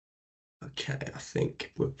Okay, I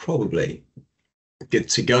think we're probably good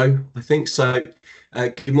to go. I think so.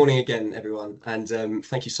 Good morning again, everyone, and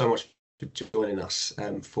thank you so much for joining us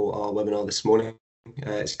for our webinar this morning.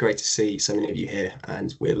 It's great to see so many of you here,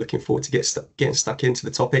 and we're looking forward to getting stuck into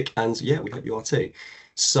the topic. And yeah, we hope you are too.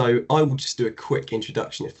 So I will just do a quick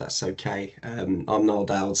introduction, if that's okay. I'm Niall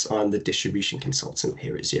Dowds. I'm the distribution consultant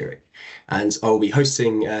here at Zurich, and I'll be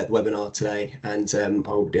hosting the webinar today. And I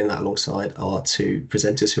will be doing that alongside our two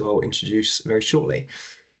presenters, who I'll introduce very shortly.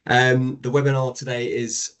 The webinar today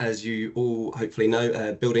is, as you all hopefully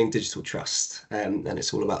know, Building Digital Trust, and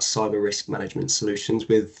it's all about cyber risk management solutions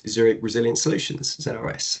with Zurich Resilient Solutions,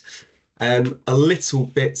 ZRS. A little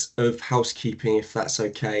bit of housekeeping, if that's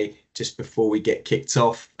okay, just before we get kicked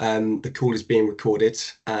off. The call is being recorded,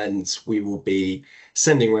 and we will be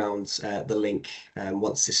sending around the link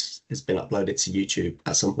once this has been uploaded to YouTube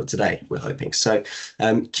at some point today, we're hoping. So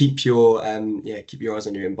keep your eyes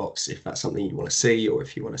on your inbox if that's something you want to see, or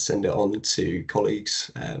if you want to send it on to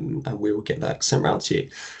colleagues, and we will get that sent around to you.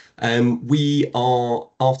 We are,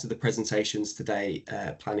 after the presentations today,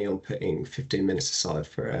 planning on putting 15 minutes aside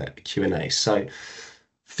for a Q&A. So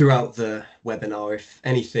throughout the webinar, if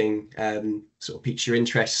anything sort of piques your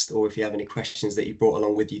interest, or if you have any questions that you brought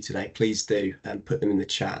along with you today, please do put them in the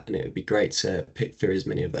chat, and it would be great to pick through as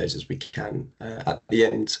many of those as we can at the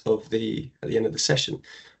end of the session.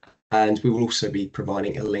 And we will also be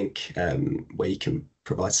providing a link where you can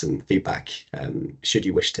provide some feedback, should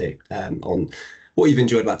you wish to, on what you've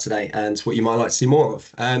enjoyed about today and what you might like to see more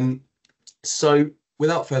of. So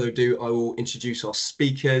without further ado, I will introduce our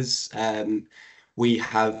speakers. We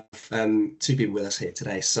have two people with us here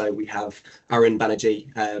today. So we have Aaron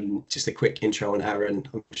Banerjee. Just a quick intro on Aaron.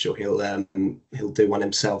 I'm sure he'll do one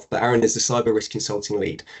himself. But Aaron is the cyber risk consulting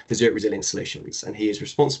lead for Zurich Resilient Solutions, and he is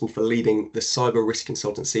responsible for leading the cyber risk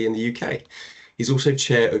consultancy in the UK. He's also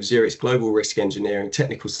chair of Zurich's Global Risk Engineering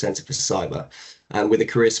Technical Centre for Cyber. And with a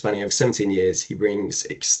career spanning over 17 years, he brings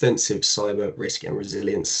extensive cyber risk and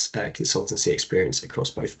resilience consultancy experience across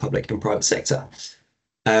both public and private sector.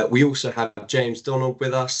 We also have James Donald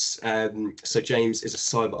with us. So James is a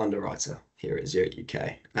cyber underwriter here at Zurich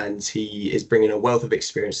UK, and he is bringing a wealth of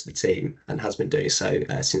experience to the team and has been doing so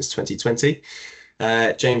since 2020.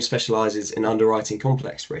 James specialises in underwriting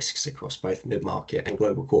complex risks across both mid-market and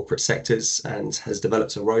global corporate sectors, and has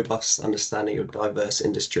developed a robust understanding of diverse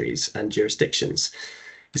industries and jurisdictions.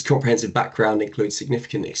 His comprehensive background includes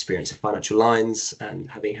significant experience in financial lines, and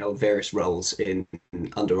having held various roles in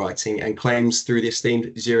underwriting and claims through the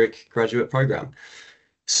esteemed Zurich graduate programme.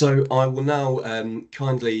 So I will now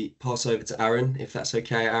kindly pass over to Aaron, if that's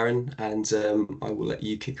okay, Aaron, and I will let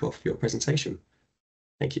you kick off your presentation.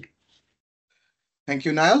 Thank you. Thank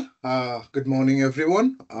you, Niall. Good morning,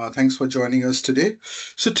 everyone. Thanks for joining us today.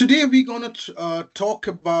 So today we're going to talk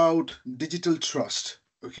about digital trust.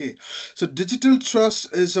 Okay, so digital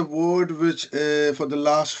trust is a word which for the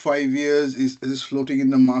last 5 years is floating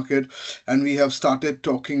in the market, and we have started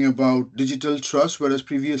talking about digital trust, whereas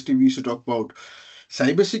previously we used to talk about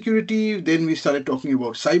cybersecurity, then we started talking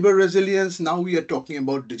about cyber resilience. Now we are talking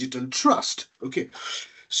about digital trust. Okay.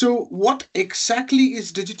 So what exactly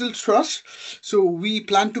is digital trust? So we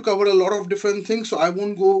plan to cover a lot of different things. So I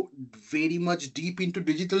won't go very much deep into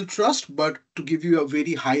digital trust, but to give you a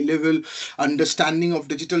very high level understanding of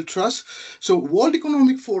digital trust. So World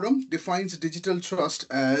Economic Forum defines digital trust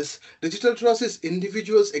is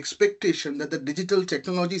individuals' expectation that the digital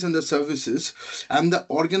technologies and the services and the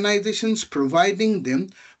organizations providing them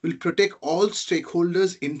will protect all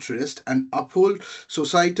stakeholders' interest and uphold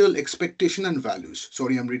societal expectation and values.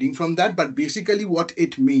 Sorry, I'm reading from that, but basically what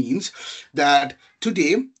it means that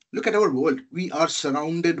today, look at our world. We are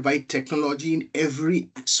surrounded by technology in every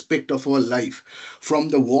aspect of our life. From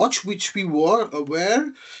the watch which we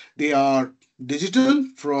wear, they are digital.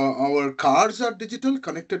 From our cars are digital,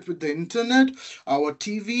 connected with the internet. Our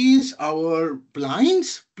TVs, our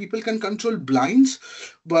blinds, people can control blinds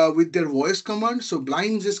with their voice command. So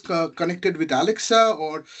blinds is connected with Alexa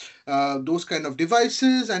or those kind of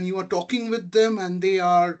devices, and you are talking with them and they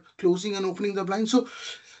are closing and opening the blinds. So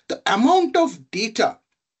the amount of data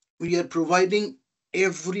we are providing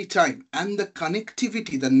every time, and the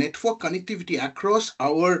connectivity, the network connectivity across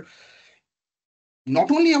our,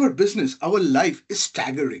 not only our business, our life is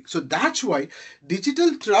staggering. So that's why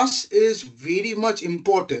digital trust is very much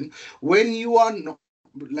important when you are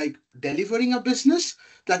like delivering a business,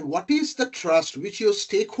 that what is the trust which your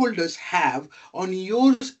stakeholders have on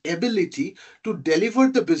your ability to deliver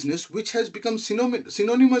the business, which has become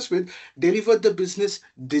synonymous with deliver the business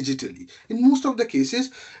digitally. In most of the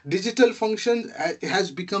cases, digital function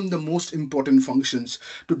has become the most important functions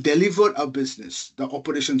to deliver a business, the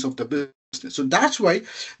operations of the So that's why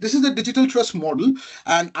this is the digital trust model,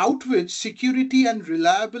 and out which security and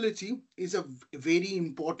reliability is a very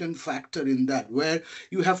important factor in that, where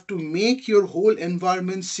you have to make your whole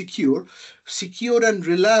environment secure and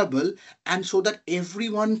reliable, and so that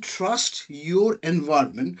everyone trusts your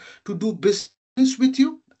environment to do business with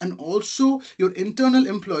you, and also your internal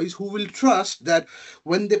employees who will trust that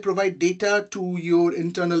when they provide data to your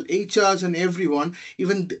internal HRs and everyone,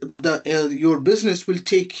 even your business will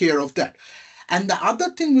take care of that. And the other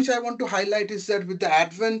thing which I want to highlight is that with the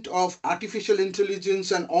advent of artificial intelligence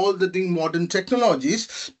and all the modern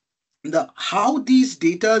technologies, how these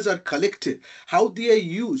data are collected, how they are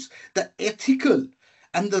used, the ethical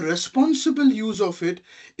and the responsible use of it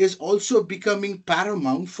is also becoming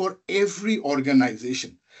paramount for every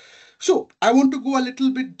organization. So I want to go a little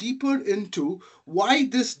bit deeper into why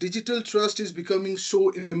this digital trust is becoming so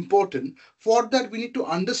important. For that, we need to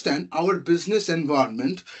understand our business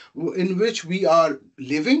environment in which we are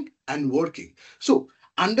living and working. So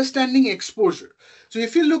understanding exposure. So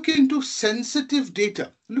if you look into sensitive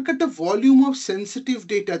data, look at the volume of sensitive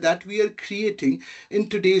data that we are creating in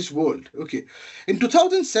today's world. Okay. In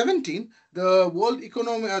 2017,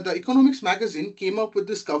 the Economics magazine came up with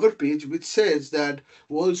this cover page which says that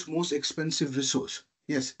world's most expensive resource.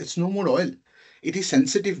 Yes, it's no more oil. It is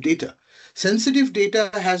sensitive data. Sensitive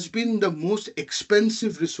data has been the most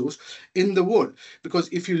expensive resource in the world, because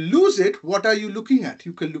if you lose it, what are you looking at?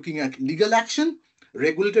 You can looking at legal action,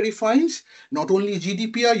 regulatory fines, not only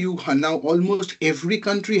GDPR, you now almost every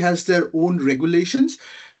country has their own regulations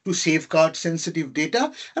to safeguard sensitive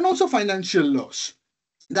data, and also financial loss.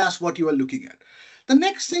 That's what you are looking at. The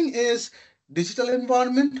next thing is digital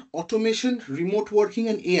environment, automation, remote working,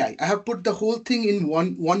 and AI. I have put the whole thing in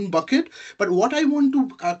one bucket, but what I want to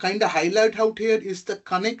kind of highlight out here is the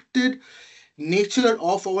connected nature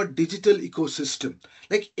of our digital ecosystem.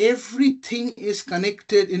 Like everything is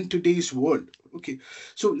connected in today's world. Okay,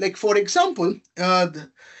 so like for example, the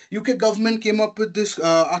UK government came up with this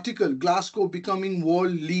article, Glasgow becoming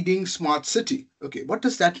world leading smart city. Okay, what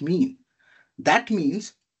does that mean? That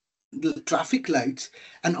means the traffic lights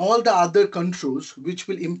and all the other controls which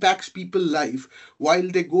will impact people's life while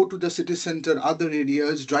they go to the city center, other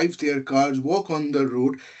areas, drive their cars, walk on the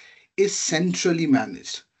road, is centrally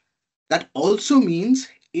managed. That also means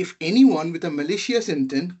if anyone with a malicious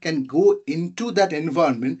intent can go into that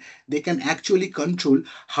environment, they can actually control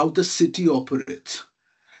how the city operates.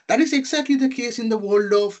 That is exactly the case in the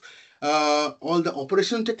world of all the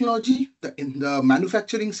operational technology, in the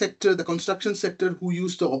manufacturing sector, the construction sector, who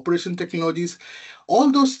use the operation technologies.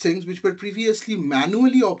 All those things which were previously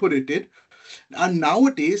manually operated are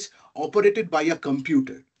nowadays operated by a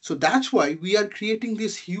computer. So that's why we are creating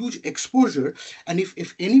this huge exposure. And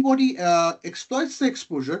if anybody exploits the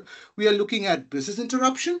exposure, we are looking at business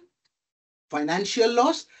interruption, financial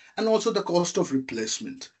loss, and also the cost of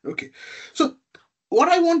replacement. Okay. So what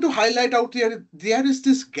I want to highlight out there is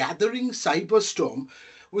this gathering cyberstorm,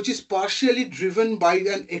 which is partially driven by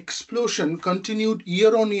an explosion continued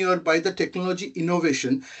year on year by the technology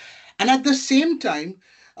innovation, and at the same time,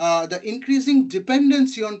 the increasing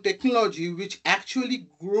dependency on technology, which actually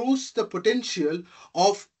grows the potential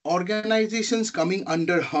of organizations coming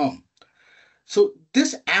under harm. So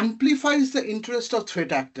this amplifies the interest of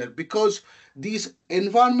threat actor, because these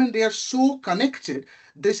environment, they are so connected.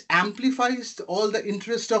 This amplifies all the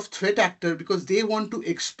interest of threat actor, because they want to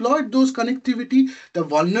exploit those connectivity, the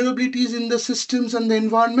vulnerabilities in the systems and the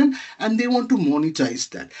environment, and they want to monetize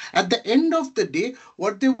that. At the end of the day,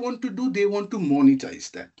 what they want to do, they want to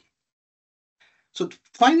monetize that. So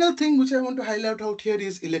final thing which I want to highlight out here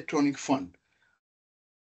is electronic fund.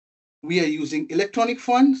 We are using electronic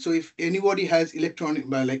fund. So if anybody has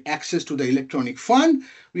access to the electronic fund,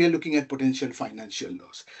 we are looking at potential financial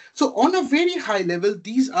loss. So on a very high level,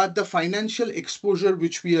 these are the financial exposure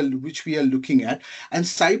which we are looking at, and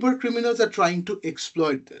cyber criminals are trying to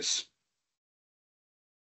exploit this.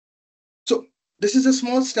 So this is a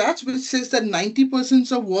small stats which says that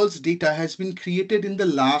 90% of world's data has been created in the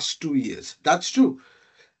last 2 years. That's true.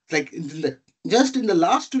 Like just in the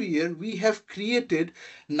last 2 years, we have created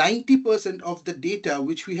 90% of the data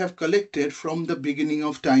which we have collected from the beginning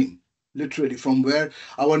of time. Literally, from where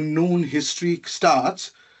our known history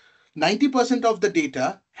starts, 90% of the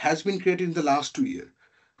data has been created in the last 2 years.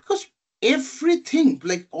 Because everything,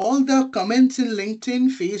 like all the comments in LinkedIn,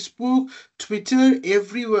 Facebook, Twitter,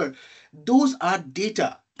 everywhere, those are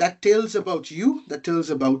data that tells about you, that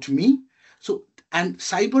tells about me. So, and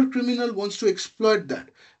cyber criminal wants to exploit that,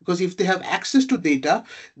 because if they have access to data,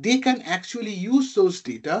 they can actually use those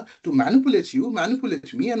data to manipulate you,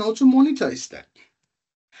 manipulate me, and also monetize that.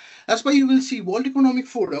 That's why you will see World Economic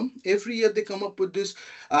Forum, every year they come up with this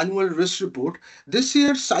annual risk report. This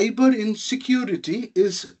year, cyber insecurity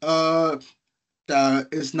is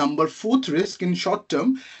number fourth risk in short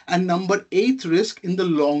term and number eighth risk in the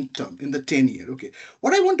long term, in the 10-year. Okay.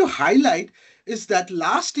 What I want to highlight is that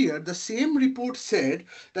last year, the same report said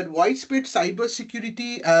that widespread cyber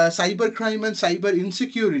security, cyber crime and cyber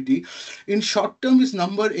insecurity in short term is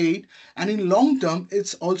number eight, and in long term,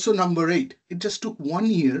 it's also number eight. It just took 1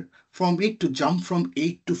 year from eight to jump from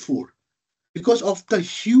eight to four because of the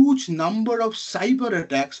huge number of cyber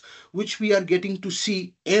attacks which we are getting to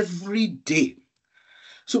see every day.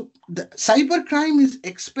 So the cybercrime is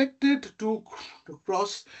expected to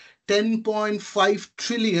cross 10.5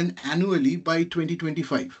 trillion annually by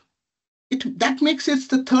 2025. That makes it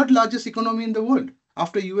the third largest economy in the world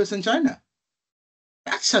after US and China.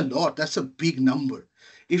 That's a lot. That's a big number.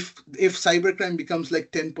 If cybercrime becomes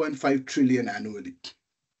like 10.5 trillion annually.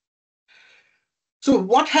 So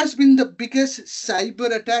what has been the biggest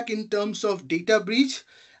cyber attack in terms of data breach?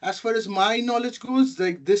 As far as my knowledge goes,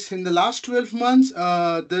 like this in the last 12 months,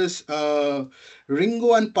 this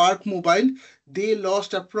Ringo and Park Mobile, they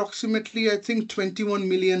lost approximately, I think, 21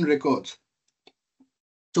 million records.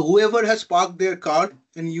 So whoever has parked their car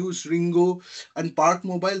and used Ringo and Park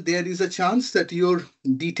Mobile, there is a chance that your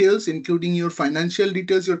details, including your financial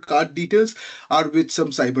details, your card details, are with some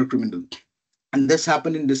cyber criminal. And this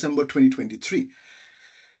happened in December 2023.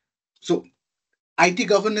 So IT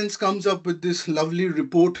governance comes up with this lovely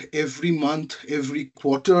report every month, every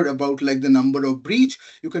quarter about like the number of breach.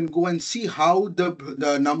 You can go and see how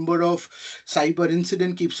the number of cyber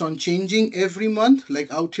incident keeps on changing every month.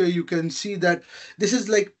 Like out here, you can see that this is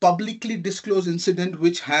like publicly disclosed incident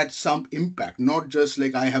which had some impact, not just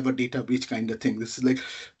like I have a data breach kind of thing. This is like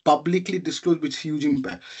publicly disclosed with huge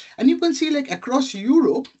impact. And you can see like across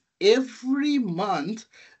Europe, every month,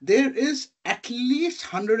 there is at least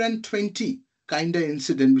 120 kind of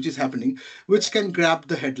incident which is happening, which can grab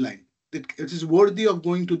the headline. It is worthy of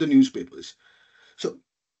going to the newspapers. So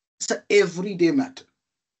it's an everyday matter.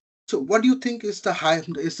 So what do you think is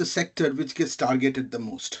the sector which gets targeted the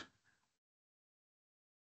most?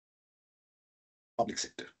 Public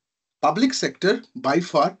sector. Public sector by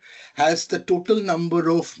far has the total number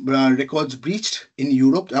of records breached in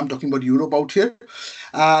Europe. I'm talking about Europe out here.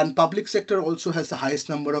 And public sector also has the highest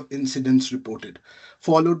number of incidents reported,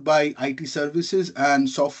 followed by IT services and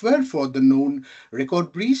software for the known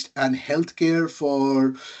record breached, and healthcare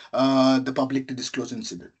for the publicly disclosed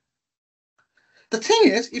incident. The thing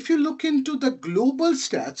is, if you look into the global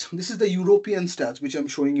stats, this is the European stats, which I'm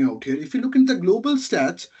showing you out here. If you look into the global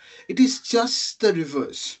stats, it is just the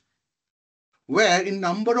reverse, where in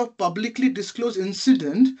number of publicly disclosed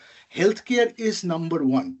incident, healthcare is number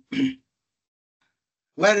one,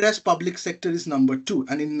 whereas public sector is number two.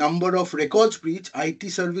 And in number of records breach, IT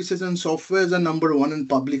services and softwares are number one and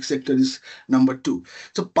public sector is number two.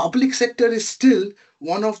 So public sector is still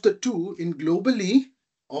one of the two in globally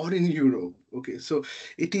or in Europe. Okay, so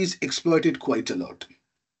it is exploited quite a lot.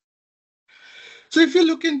 So if you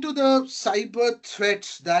look into the cyber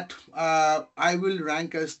threats that I will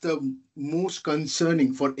rank as the most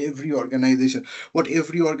concerning for every organization, what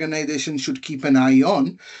every organization should keep an eye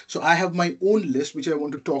on. So I have my own list, which I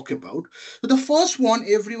want to talk about. So the first one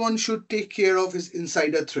everyone should take care of is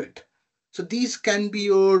insider threat. So these can be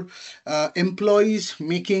your employees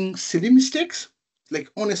making silly mistakes,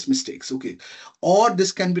 like honest mistakes, okay? Or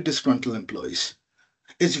this can be disgruntled employees.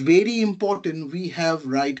 It's very important we have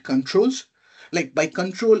right controls. Like by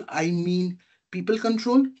control, I mean people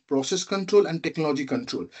control, process control, and technology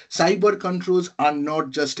control. Cyber controls are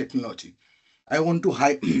not just technology. I want to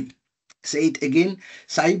say it again.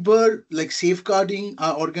 Cyber, like safeguarding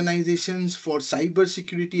our organizations for cyber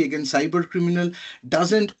security against cyber criminal,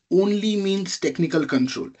 doesn't only means technical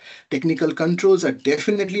control. Technical controls are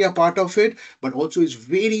definitely a part of it, but also it's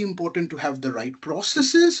very important to have the right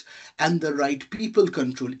processes and the right people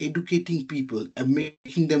control, educating people and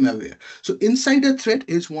making them aware. So insider threat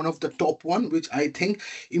is one of the top one, which I think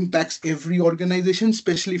impacts every organization,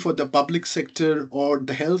 especially for the public sector or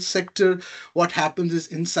the health sector. What happens is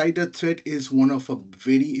insider threat is one of a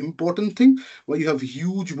very important thing where you have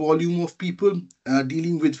huge volume of people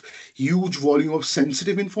dealing with huge volume of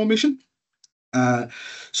sensitive information.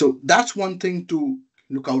 So that's one thing to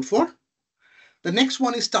look out for. The next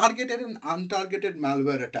one is targeted and untargeted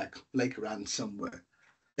malware attack, like ransomware.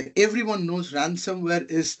 Like everyone knows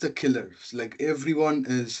ransomware is the killer. Like everyone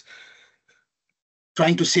is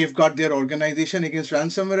trying to safeguard their organization against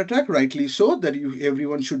ransomware attack, rightly so, that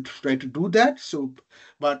everyone should try to do that. So,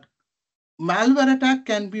 but malware attack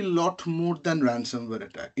can be a lot more than ransomware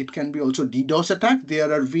attack. It can be also DDoS attack.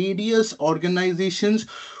 There are various organizations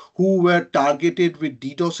who were targeted with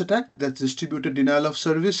DDoS attack, that's distributed denial of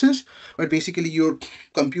services, where basically your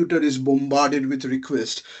computer is bombarded with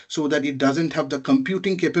requests so that it doesn't have the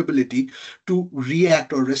computing capability to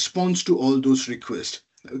react or respond to all those requests.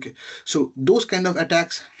 Okay, so those kind of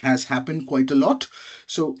attacks has happened quite a lot.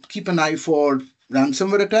 So keep an eye for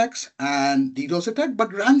ransomware attacks and DDoS attack,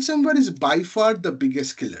 but ransomware is by far the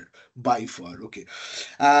biggest killer, by far. Okay,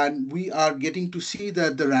 and we are getting to see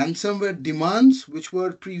that the ransomware demands, which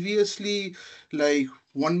were previously like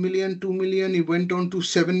 1 million, 2 million, it went on to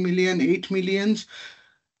 7 million, 8 millions.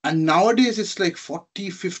 And nowadays it's like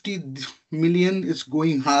 40, 50 million. It's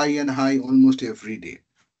going high and high almost every day.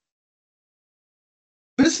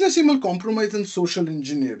 Business email compromise and social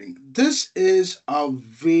engineering. This is a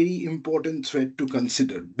very important threat to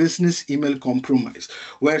consider. Business email compromise,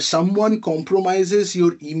 where someone compromises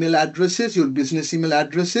your email addresses, your business email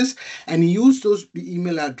addresses, and use those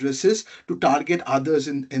email addresses to target others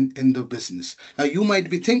in the business. Now, you might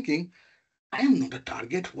be thinking, I am not a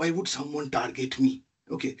target. Why would someone target me?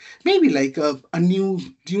 Okay, maybe like a new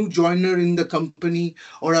joiner in the company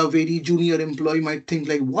or a very junior employee might think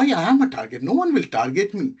like, why I am a target? No one will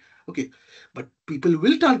target me. Okay, but people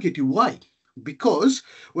will target you. Why? Because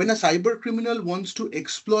when a cyber criminal wants to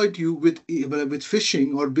exploit you with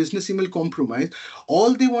phishing or business email compromise,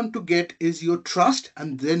 all they want to get is your trust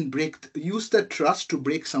and then use that trust to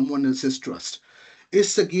break someone else's trust.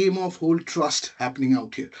 It's a game of whole trust happening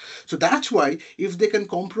out here. So that's why if they can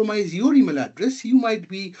compromise your email address, you might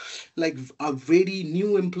be like a very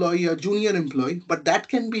new employee, a junior employee, but that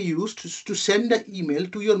can be used to send an email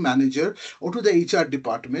to your manager or to the HR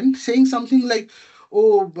department saying something like,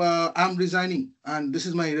 oh, I'm resigning and this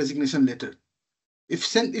is my resignation letter.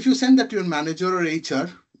 If you send that to your manager or HR,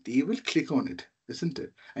 they will click on it, isn't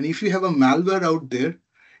it? And if you have a malware out there,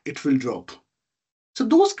 it will drop. So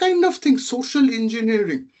those kind of things, social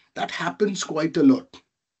engineering, that happens quite a lot.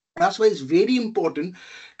 That's why it's very important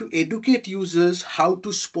to educate users how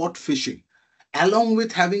to spot phishing, along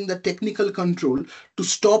with having the technical control to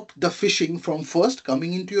stop the phishing from first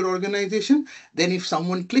coming into your organization. Then if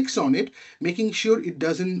someone clicks on it, making sure it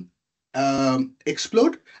doesn't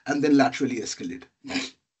explode and then laterally escalate.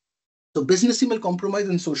 So business email compromise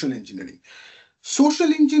and social engineering. Social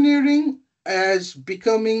engineering as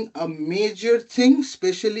becoming a major thing,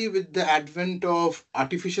 especially with the advent of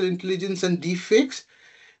artificial intelligence and deepfakes.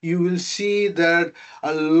 You will see that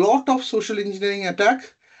a lot of social engineering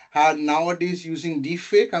attack are nowadays using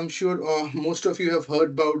deepfake. I'm sure most of you have heard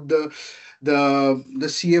about the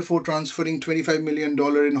CFO transferring $25 million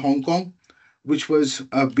in Hong Kong, which was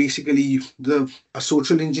basically a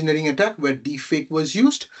social engineering attack where deepfake was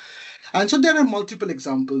used. And so there are multiple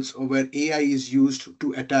examples of where AI is used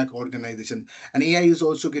to attack organization, and AI is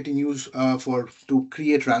also getting used to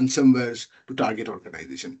create ransomwares to target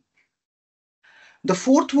organization. The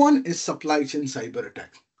fourth one is supply chain cyber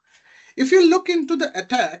attack. If you look into the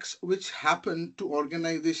attacks which happened to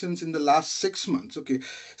organizations in the last 6 months, okay,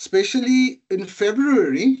 especially in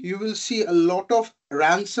February, you will see a lot of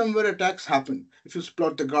ransomware attacks happen. If you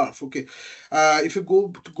plot the graph, okay, if you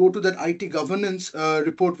go to that IT governance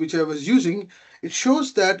report which I was using, it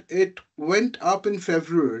shows that it went up in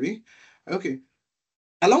February. Okay,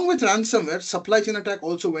 along with ransomware, supply chain attack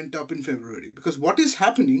also went up in February, because what is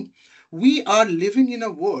happening? We are living in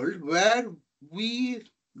a world where we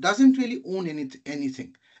doesn't really own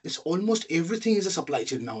anything. It's almost everything is a supply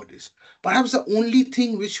chain nowadays. Perhaps the only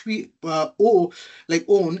thing which we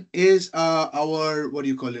own is our, what do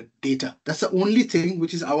you call it, data. That's the only thing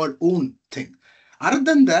which is our own thing. Other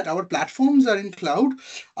than that, our platforms are in cloud,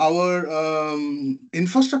 our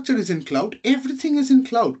infrastructure is in cloud, everything is in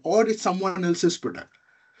cloud, or it's someone else's product.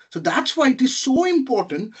 So that's why it is so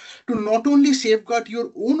important to not only safeguard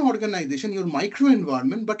your own organization, your micro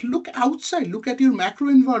environment, but look outside, look at your macro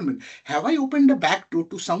environment. Have I opened a back door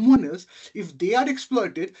to someone else? If they are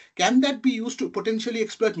exploited, can that be used to potentially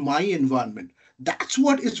exploit my environment? That's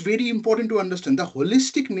what is very important to understand, the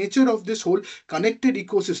holistic nature of this whole connected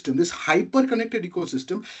ecosystem, this hyper connected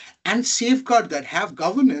ecosystem, and safeguard that, have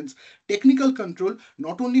governance, technical control,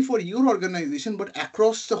 not only for your organization, but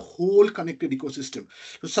across the whole connected ecosystem.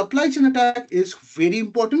 So supply chain attack is very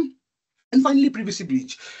important. And finally, privacy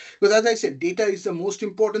breach. Because as I said, data is the most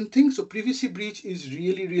important thing. So privacy breach is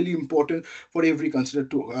really, really important for every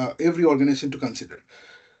organization to consider.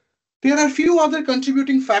 There are a few other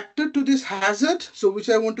contributing factors to this hazard, so which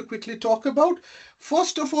I want to quickly talk about.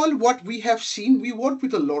 First of all, what we have seen, we work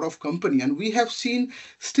with a lot of company, and we have seen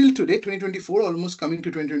still today, 2024, almost coming to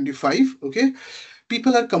 2025, okay,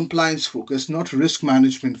 people are compliance focused, not risk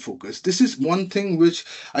management focused. This is one thing which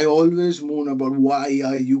I always moan about. Why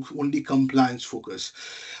are you only compliance focused?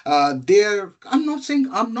 I'm not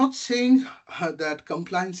saying that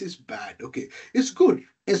compliance is bad. Okay, it's good.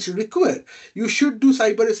 It's required. You should do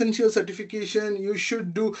cyber essential certification. You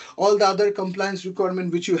should do all the other compliance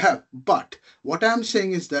requirement which you have. But what I'm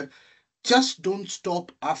saying is that just don't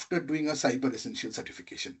stop after doing a cyber essential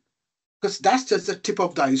certification, because that's just the tip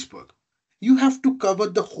of the iceberg. You have to cover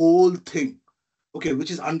the whole thing, okay, which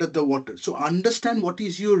is under the water. So understand what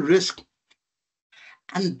is your risk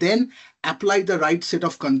and then apply the right set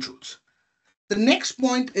of controls. The next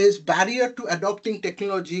point is barrier to adopting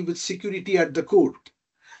technology with security at the core.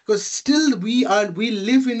 Because still we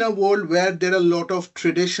live in a world where there are a lot of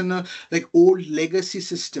traditional, like old legacy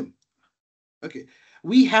system. Okay.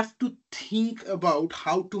 We have to think about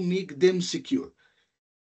how to make them secure.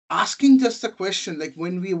 Asking just a question, like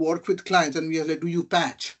when we work with clients and we are like, do you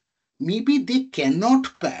patch? Maybe they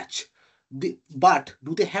cannot patch, but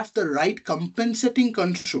do they have the right compensating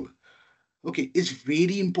control? Okay, it's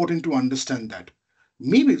very important to understand that.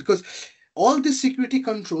 Maybe because all the security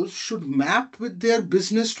controls should map with their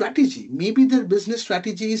business strategy. Maybe their business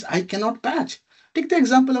strategy is I cannot patch. Take the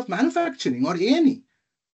example of manufacturing or A&E.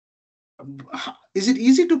 Is it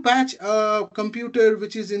easy to patch a computer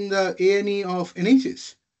which is in the A&E of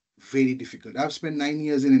NHS? Very difficult. I've spent 9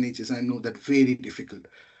 years in NHS. I know that very difficult.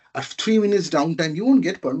 A 3 minutes downtime, you won't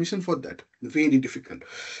get permission for that. Very difficult.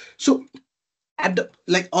 So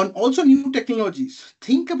on also new technologies,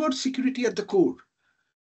 think about security at the core.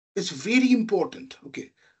 It's very important.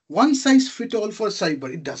 Okay. One size fit all for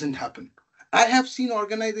cyber. It doesn't happen. I have seen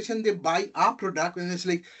organizations, they buy our product and it's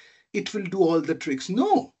like, it will do all the tricks.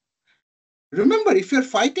 No. Remember, if you're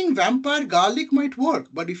fighting vampire, garlic might work.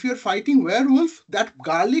 But if you're fighting werewolf, that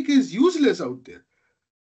garlic is useless out there.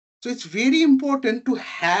 So it's very important to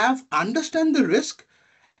understand the risk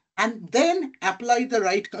and then apply the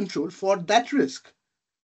right control for that risk.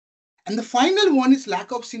 And the final one is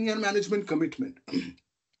lack of senior management commitment.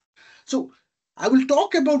 So I will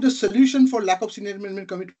talk about the solution for lack of senior management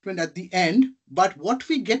commitment at the end. But what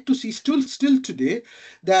we get to see still today,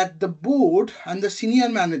 that the board and the senior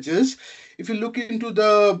managers, if you look into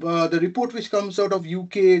the report which comes out of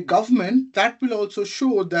UK government, that will also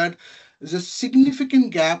show that there's a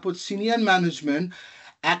significant gap with senior management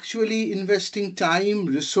actually investing time,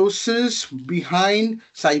 resources behind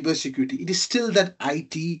cybersecurity. It is still that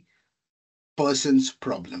IT person's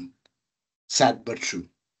problem. Sad but true.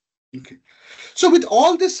 Okay. So with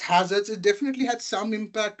all these hazards, it definitely had some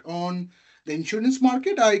impact on the insurance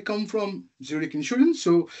market. I come from Zurich Insurance,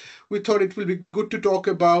 so we thought it will be good to talk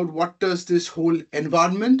about what does this whole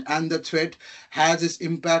environment and the threat has its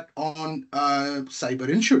impact on cyber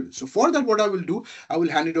insurance. So for that, what I will do, I will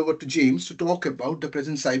hand it over to James to talk about the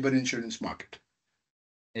present cyber insurance market.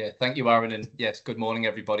 Yeah, thank you, Aaron, and yes, good morning,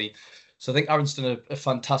 everybody. So I think Aaron's done a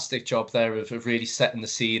fantastic job there of really setting the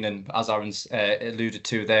scene, and as Aaron's alluded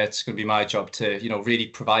to there, it's going to be my job to really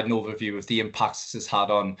provide an overview of the impacts this has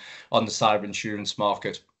had on the cyber insurance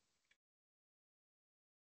market.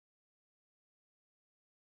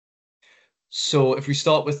 So if we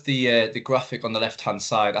start with the graphic on the left hand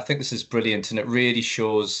side, I think this is brilliant, and it really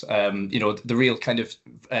shows the real kind of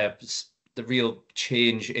the real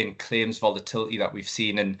change in claims volatility that we've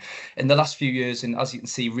seen in the last few years. And as you can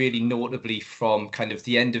see, really notably from kind of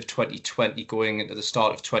the end of 2020 going into the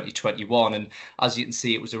start of 2021. And as you can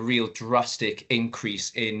see, it was a real drastic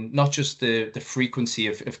increase in not just the frequency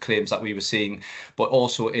of claims that we were seeing, but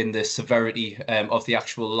also in the severity of the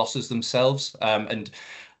actual losses themselves. And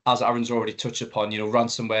as Aaron's already touched upon,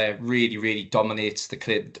 ransomware really dominates the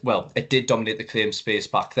claim. Well, it did dominate the claim space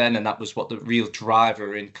back then, and that was what the real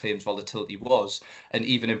driver in claims volatility was. And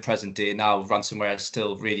even in present day now, ransomware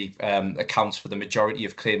still really accounts for the majority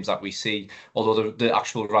of claims that we see, although the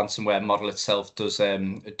actual ransomware model itself does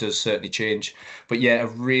certainly change. But yeah, a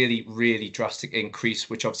really drastic increase,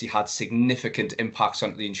 which obviously had significant impacts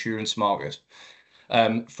on the insurance market.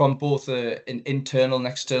 From both an internal and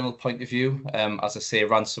external point of view, as I say,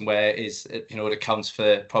 ransomware is, it accounts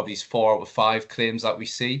for probably 4 out of 5 claims that we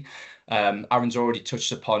see. Aaron's already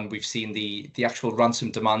touched upon, we've seen the actual ransom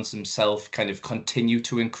demands themselves kind of continue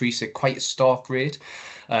to increase at quite a stark rate.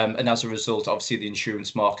 And as a result, obviously, the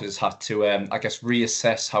insurance market has had to, I guess,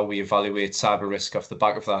 reassess how we evaluate cyber risk off the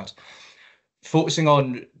back of that. focusing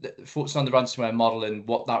on the ransomware model and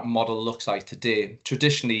what that model looks like today.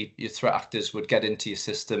 Traditionally, your threat actors would get into your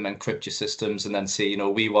system, encrypt your systems, and then say, you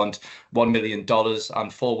know, we want $1 million,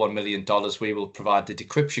 and for $1 million, we will provide the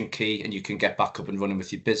decryption key, and you can get back up and running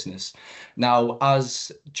with your business. Now,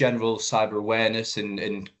 as general cyber awareness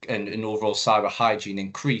and overall cyber hygiene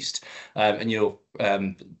increased, and you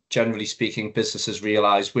know, generally speaking, businesses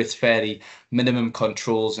realize with fairly minimum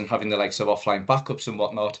controls and having the likes of offline backups and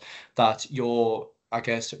whatnot, that your, I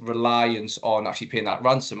guess, reliance on actually paying that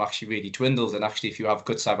ransom actually really dwindles. And actually, if you have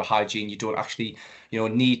good cyber hygiene, you don't actually, you know,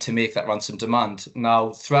 need to make that ransom demand.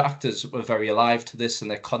 Now, threat actors were very alive to this, and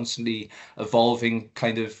they're constantly evolving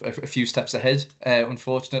kind of a few steps ahead,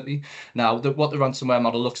 unfortunately. Now, what the ransomware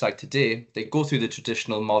model looks like today, they go through the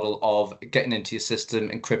traditional model of getting into your system,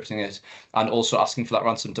 encrypting it, and also asking for that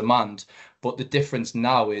ransom demand. But the difference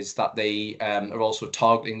now is that they are also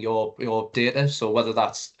targeting your data. So whether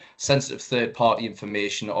that's sensitive third-party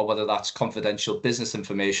information or whether that's confidential business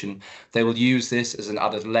information, they will use this as an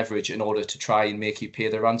added leverage in order to try and make you pay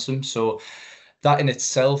the ransom. So that in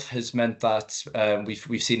itself has meant that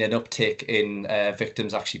we've seen an uptick in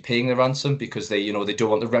victims actually paying the ransom, because they, you know, they don't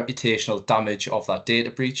want the reputational damage of that data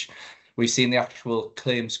breach. We've seen the actual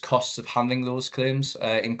claims costs of handling those claims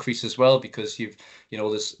increase as well, because you know,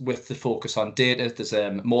 there's, with the focus on data,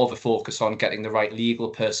 there's more of a focus on getting the right legal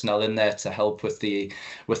personnel in there to help with the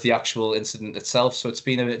actual incident itself. So it's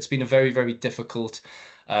been a very, very difficult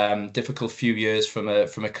few years from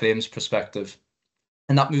a claims perspective.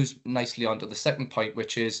 And that moves nicely on to the second point,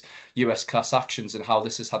 which is US class actions and how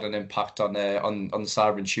this has had an impact on the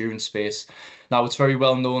cyber insurance space. Now, it's very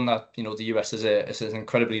well known that, you know, the US is an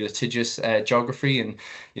incredibly litigious geography, and,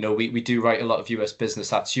 you know, we do write a lot of US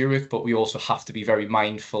business at Zurich, but we also have to be very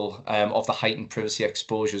mindful of the heightened privacy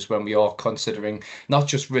exposures when we are considering not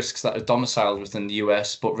just risks that are domiciled within the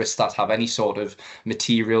US, but risks that have any sort of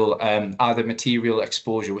material, either material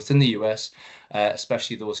exposure within the US,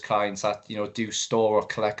 especially those clients that, you know, do store or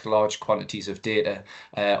collect large quantities of data,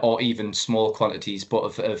 or even small quantities, but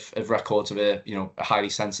of records of a, you know, a highly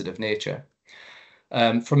sensitive nature.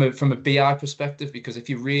 From a BI perspective, because if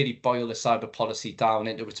you really boil the cyber policy down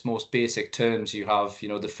into its most basic terms, you have, you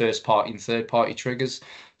know, the first party and third party triggers.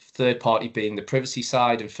 Third party being the privacy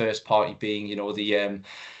side, and first party being, you know,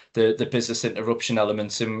 the business interruption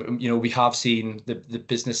elements. And, you know, we have seen the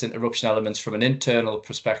business interruption elements from an internal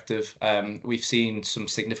perspective. We've seen some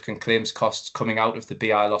significant claims costs coming out of the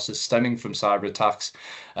BI losses stemming from cyber attacks.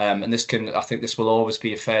 And I think this will always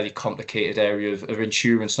be a fairly complicated area of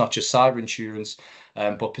insurance, not just cyber insurance,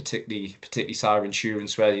 but particularly cyber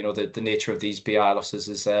insurance, where, you know, the nature of these BI losses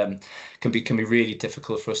is can be really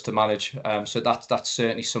difficult for us to manage. So that's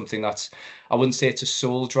certainly something that's, I wouldn't say it's a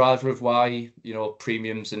sole driver of why, you know,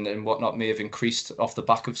 premiums and whatnot may have increased off the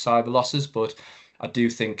back of cyber losses, but I do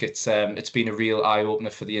think it's been a real eye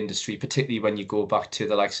opener for the industry, particularly when you go back to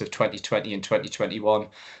the likes of 2020 and 2021,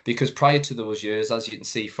 because prior to those years, as you can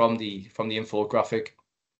see from the infographic,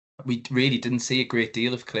 we really didn't see a great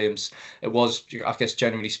deal of claims. It was, I guess,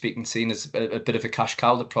 generally speaking, seen as a bit of a cash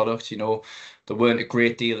cow, the product. You know, there weren't a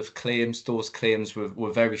great deal of claims. Those claims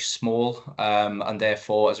were very small, and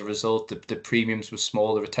therefore, as a result, the premiums were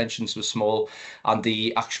small, the retentions were small, and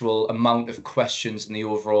the actual amount of questions in the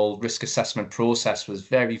overall risk assessment process was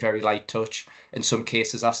very, very light touch. In some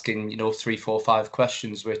cases, asking, you know, 3, 4, 5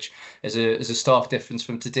 questions, which is a stark difference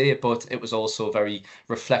from today. But it was also very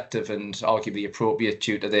reflective and arguably appropriate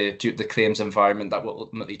due to the claims environment that we're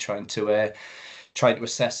ultimately trying to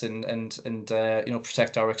assess and you know,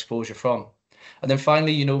 protect our exposure from. And then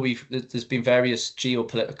finally, you know, there's been various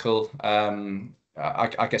geopolitical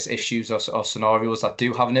I guess issues or scenarios that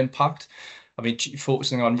do have an impact. I mean,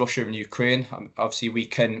 focusing on Russia and Ukraine, obviously we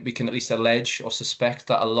can at least allege or suspect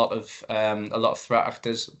that a lot of threat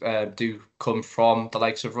actors do come from the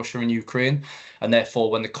likes of Russia and Ukraine, and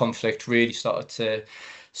therefore when the conflict really started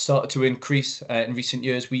to increase in recent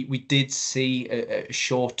years, we did see a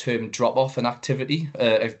short-term drop-off in activity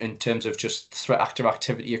in terms of just threat actor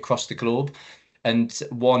activity across the globe. And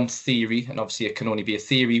one theory, and obviously it can only be a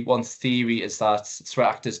theory, one theory is that threat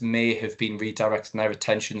actors may have been redirecting their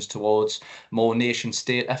attentions towards more nation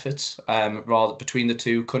state efforts rather between the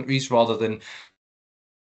two countries, rather than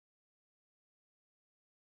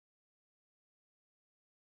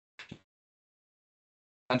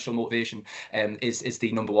financial motivation is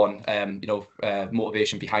the number one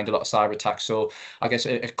motivation behind a lot of cyber attacks. So I guess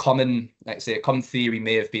a common theory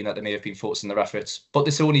may have been that they may have been focusing their efforts, but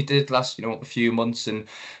this only did last a few months, and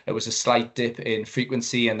it was a slight dip in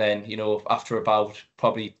frequency, and then after about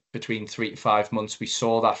probably between 3 to 5 months, we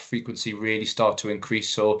saw that frequency really start to increase.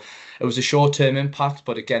 So it was a short-term impact,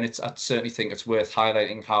 but again, I certainly think it's worth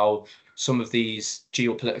highlighting how some of these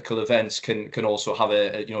geopolitical events can also have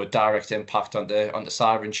a direct impact on the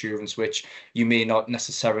cyber insurance, which you may not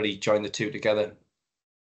necessarily join the two together.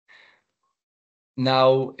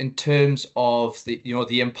 Now, in terms of the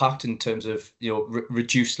impact in terms of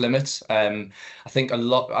reduced limits, I think I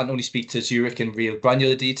don't only speak to Zurich in real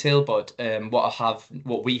granular detail, but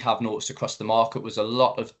what we have noticed across the market was a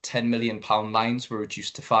lot of £10 million lines were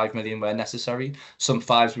reduced to 5 million where necessary. Some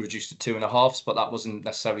fives were reduced to 2.5s, but that wasn't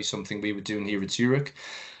necessarily something we were doing here at Zurich.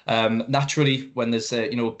 Naturally, when there's a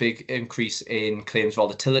big increase in claims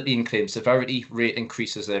volatility and claims severity, rate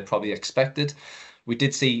increases are probably expected. We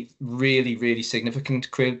did see really, really significant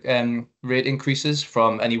rate increases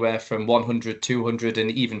from anywhere from 100, 200,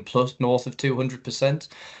 and even plus north of 200%.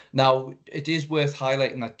 Now, it is worth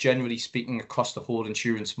highlighting that generally speaking, across the whole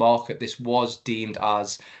insurance market, this was deemed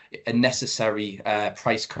as a necessary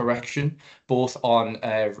price correction, both on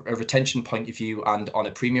a retention point of view and on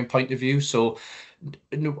a premium point of view. So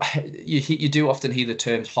you do often hear the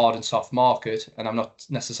terms hard and soft market, and I'm not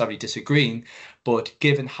necessarily disagreeing, but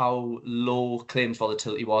given how low claims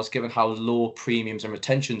volatility was, given how low premiums and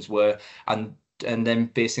retentions were, and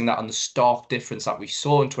then basing that on the stark difference that we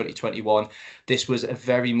saw in 2021, this was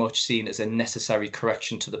very much seen as a necessary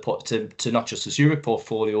correction to not just the Zurich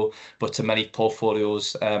portfolio, but to many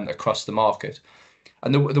portfolios across the market.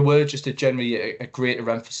 And there were just generally a greater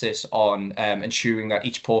emphasis on ensuring that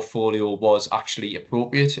each portfolio was actually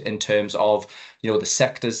appropriate in terms of the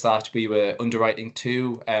sectors that we were underwriting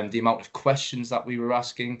to, the amount of questions that we were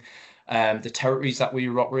asking, the territories that we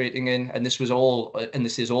were operating in, and this is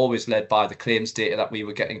always led by the claims data that we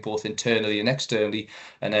were getting both internally and externally,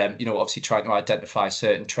 and obviously trying to identify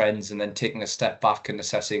certain trends and then taking a step back and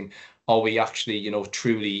assessing, are we actually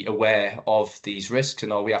truly aware of these risks,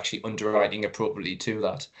 and are we actually underwriting appropriately to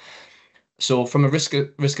that? So from a risk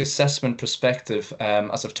assessment perspective,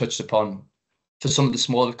 as I've touched upon, for some of the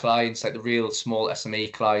smaller clients, like the real small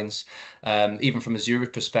SME clients, even from a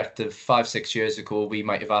Zurich perspective, 5-6 years ago, we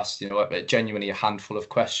might have asked, genuinely a handful of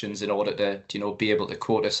questions in order to, be able to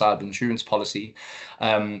quote a cyber insurance policy.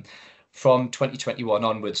 From 2021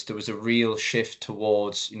 onwards, there was a real shift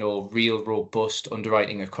towards, real robust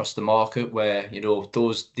underwriting across the market, where,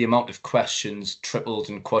 the amount of questions tripled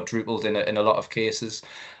and quadrupled in a lot of cases.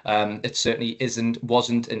 It certainly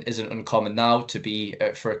wasn't and isn't uncommon now to be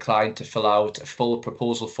for a client to fill out a full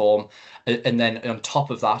proposal form, and then on top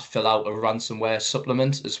of that, fill out a ransomware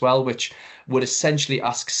supplement as well, which would essentially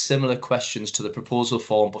ask similar questions to the proposal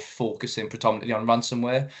form, but focusing predominantly on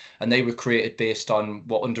ransomware. And they were created based on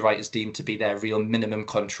what underwriters deemed to be their real minimum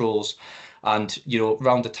controls. And,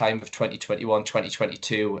 around the time of 2021,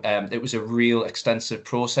 2022, it was a real extensive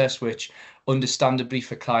process, which understandably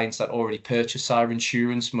for clients that already purchased cyber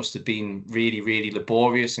insurance must have been really, really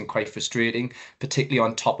laborious and quite frustrating, particularly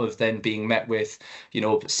on top of then being met with,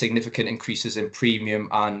 significant increases in premium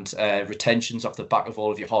and retentions off the back of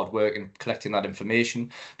all of your hard work and collecting that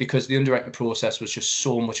information, because the underwriting process was just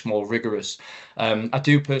so much more rigorous. I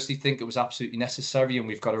do personally think it was absolutely necessary, and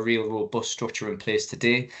we've got a real robust structure in place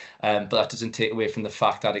today, but that doesn't take away from the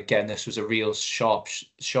fact that, again, this was a real sharp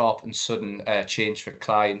and sudden change for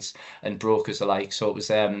clients and brokers alike. So it was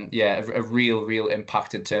a real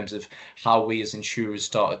impact in terms of how we as insurers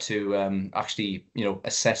started to actually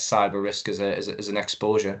assess cyber risk as an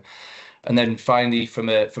exposure. And then finally, from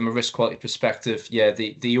a risk quality perspective,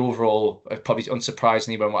 the overall, probably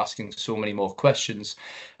unsurprisingly, when we're asking so many more questions,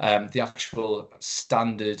 the actual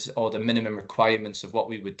standard or the minimum requirements of what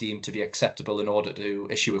we would deem to be acceptable in order to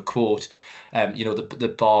issue a quote,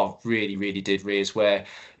 the bar really did raise, where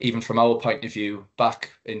even from our point of view,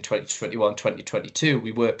 back in 2021, 2022,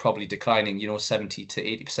 we were probably declining, 70 to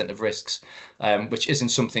 80% of risks, which isn't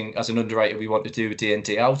something as an underwriter we want to do day in,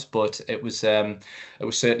 day out, but it was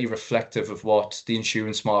certainly reflective of what the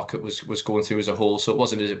insurance market was going through as a whole. So it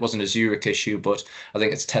wasn't a Zurich issue, but I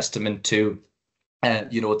think it's testament to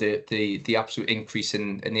the absolute increase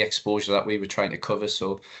in the exposure that we were trying to cover.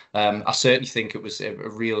 So I certainly think it was a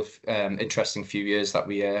real interesting few years that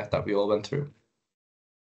we all went through.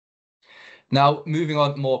 Now, moving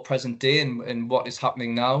on to more present day and what is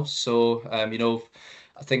happening now. So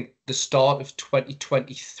I think the start of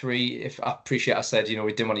 2023, if I appreciate I said, we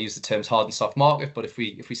didn't want to use the terms hard and soft market, but if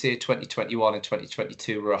we say 2021 and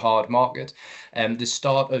 2022 were a hard market, the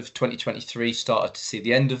start of 2023 started to see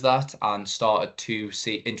the end of that and started to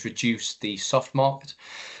introduce the soft market.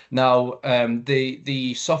 Now,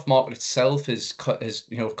 the soft market itself has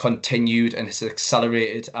continued and has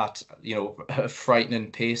accelerated at a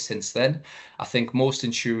frightening pace since then. I think most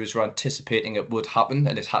insurers were anticipating it would happen,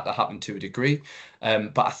 and it had to happen to a degree.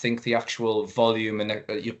 But I think the actual volume and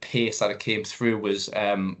your pace that it came through was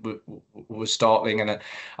startling. And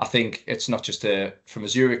I think it's not just from a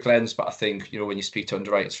Zurich lens, but I think when you speak to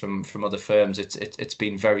underwriters from other firms, it's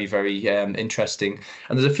been very, very interesting.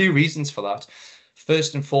 And there's a few reasons for that.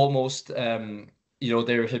 First and foremost, there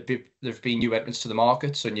have been new entrants to the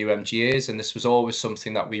market, so new MGAs, and this was always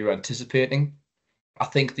something that we were anticipating. I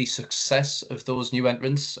think the success of those new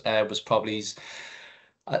entrants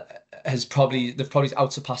they've probably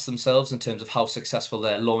outsurpassed themselves in terms of how successful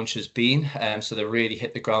their launch has been. So they really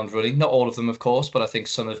hit the ground running. Not all of them, of course, but I think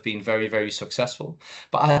some have been very, very successful.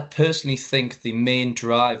 But I personally think the main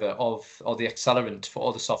driver or the accelerant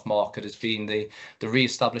for the soft market has been the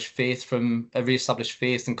re-established faith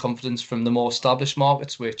and confidence from the more established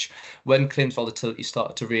markets, which when claims volatility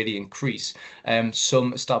started to really increase,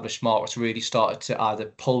 some established markets really started to either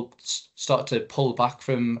pull back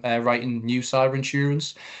from writing new cyber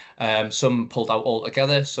insurance. Some pulled out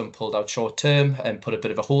altogether, some pulled out short term and put a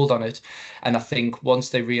bit of a hold on it. And I think once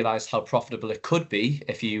they realised how profitable it could be,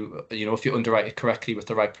 if you underwrite it correctly with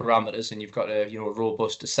the right parameters and you've got a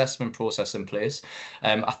robust assessment process in place,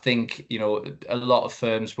 I think a lot of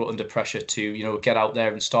firms were under pressure to get out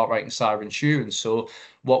there and start writing cyber insurance. So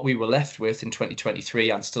what we were left with in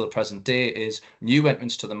 2023 and still present day is new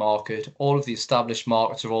entrants to the market. All of the established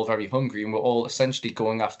markets are all very hungry, and we're all essentially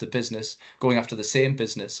going after the same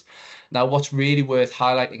business. Now, what's really worth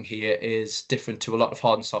highlighting here is different to a lot of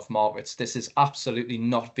hard and soft markets. This is absolutely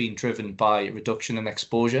not being driven by reduction in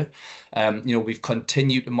exposure. We've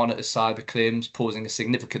continued to monitor cyber claims posing a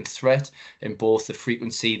significant threat in both the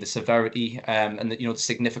frequency, the severity, and the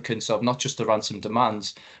significance of not just the ransom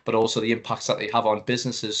demands, but also the impacts that they have on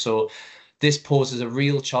businesses. So this poses a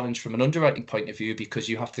real challenge from an underwriting point of view, because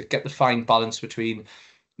you have to get the fine balance between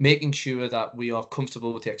making sure that we are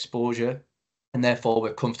comfortable with the exposure, and therefore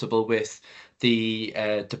we're comfortable with the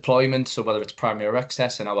deployment. So whether it's primary or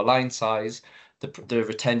excess and our line size, the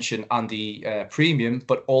retention and the premium,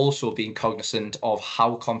 but also being cognizant of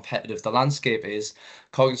how competitive the landscape is,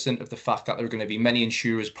 cognizant of the fact that there are going to be many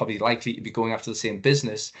insurers probably likely to be going after the same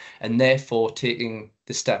business, and therefore taking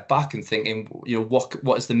the step back and thinking,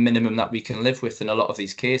 what is the minimum that we can live with in a lot of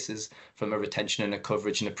these cases from a retention and a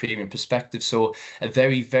coverage and a premium perspective. So a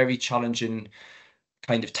very, very challenging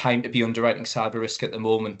kind of time to be underwriting cyber risk at the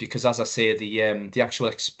moment, because as I say, the actual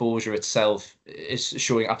exposure itself is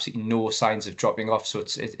showing absolutely no signs of dropping off. So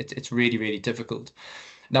it's really, really difficult.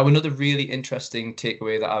 Now, another really interesting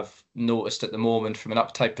takeaway that I've noticed at the moment from an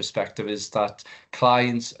appetite perspective is that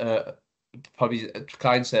clients are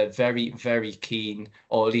very, very keen,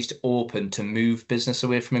 or at least open to move business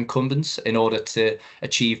away from incumbents in order to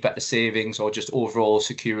achieve better savings or just overall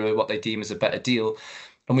secure what they deem as a better deal.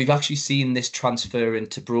 And we've actually seen this transfer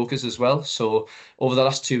into brokers as well. So over the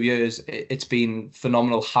last 2 years, it's been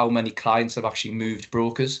phenomenal how many clients have actually moved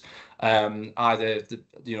brokers, either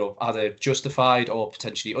justified or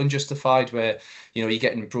potentially unjustified, where you're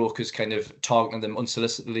getting brokers kind of targeting them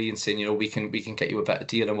unsolicitedly and saying, we can get you a better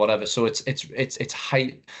deal and whatever. So it's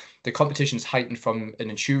high. The competition is heightened from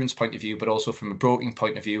an insurance point of view, but also from a broking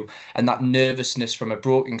point of view. And that nervousness from a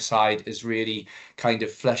broking side is really kind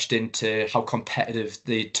of fleshed into how competitive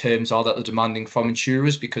the terms are that they're demanding from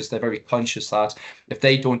insurers, because they're very conscious that if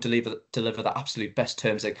they don't deliver the absolute best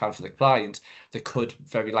terms they can for the client, there could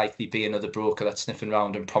very likely be another broker that's sniffing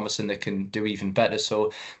around and promising they can do even better.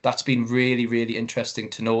 So that's been really, really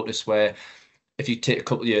interesting to notice, where if you take a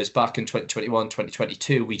couple of years back in 2021,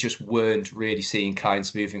 2022, we just weren't really seeing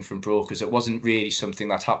clients moving from brokers. It wasn't really something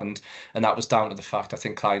that happened. And that was down to the fact, I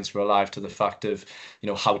think clients were alive to the fact of,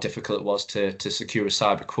 how difficult it was to secure a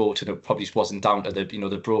cyber quote. And it probably wasn't down to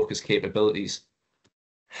the broker's capabilities.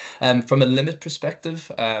 From a limit perspective,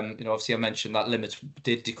 obviously I mentioned that limits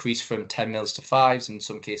did decrease from 10 mils to 5s, in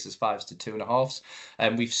some cases 5s to 2.5s,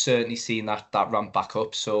 and we've certainly seen that ramp back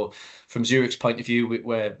up. So from Zurich's point of view,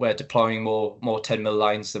 we're deploying more 10 mil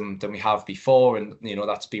lines than we have before, and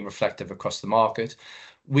that's been reflective across the market.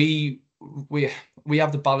 We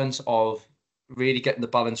have the balance of really getting the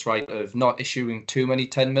balance right of not issuing too many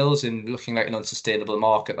 10 mils and looking like an unsustainable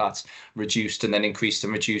market that's reduced and then increased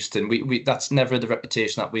and reduced. And we that's never the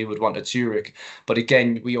reputation that we would want at Zurich. But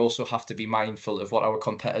again, we also have to be mindful of what our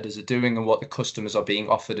competitors are doing and what the customers are being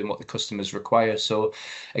offered and what the customers require. So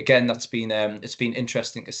again, that's been it's been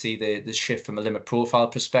interesting to see the shift from a limit profile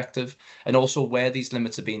perspective, and also where these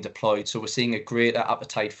limits are being deployed. So we're seeing a greater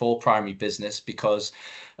appetite for primary business because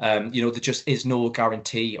you know, there just is no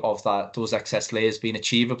guarantee of those excess layers being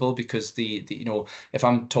achievable, because the you know, if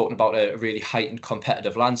I'm talking about a really heightened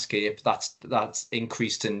competitive landscape, that's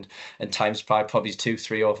increased in times by probably 2,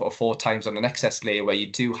 3 or 4 times on an excess layer, where you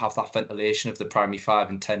do have that ventilation of the primary 5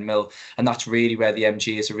 and 10 mil, and that's really where the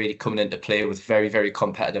MGAs are really coming into play with very, very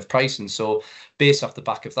competitive pricing. So based off the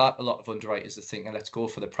back of that, a lot of underwriters are thinking, let's go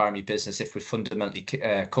for the primary business if we're fundamentally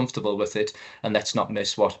comfortable with it, and let's not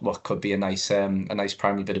miss what could be a nice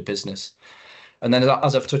primary bit of business. And then,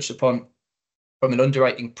 as I've touched upon, from an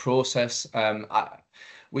underwriting process, I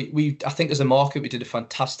think as a market, we did a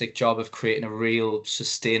fantastic job of creating a real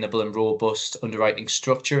sustainable and robust underwriting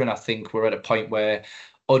structure. And I think we're at a point where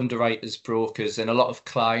underwriters, brokers, and a lot of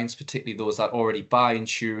clients, particularly those that already buy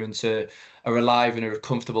insurance, are alive and are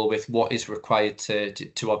comfortable with what is required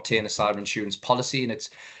to obtain a cyber insurance policy. And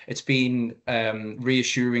it's been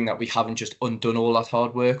reassuring that we haven't just undone all that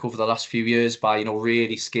hard work over the last few years by, you know,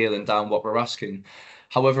 really scaling down what we're asking.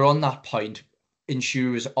 However, on that point,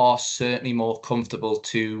 insurers are certainly more comfortable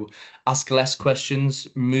to ask less questions,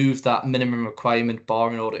 move that minimum requirement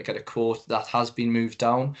bar in order to get a quote. That has been moved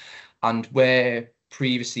down. And where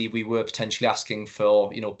previously we were potentially asking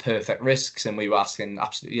for, you know, perfect risks, and we were asking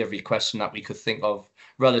absolutely every question that we could think of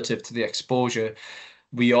relative to the exposure,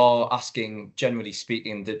 we are asking, generally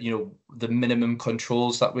speaking, that, you know, the minimum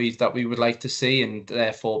controls that we would like to see, and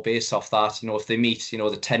therefore based off that, you know, if they meet, you know,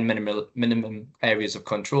 the 10 minimum areas of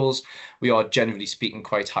controls, we are generally speaking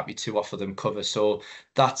quite happy to offer them cover. So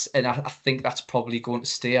that's, and I think that's probably going to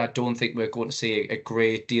stay. I don't think we're going to see a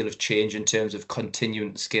great deal of change in terms of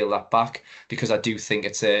continuing to scale that back, because I do think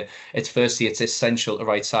it's firstly, it's essential to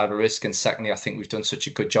write cyber risk, and secondly, I think we've done such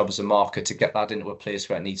a good job as a market to get that into a place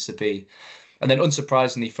where it needs to be. And then,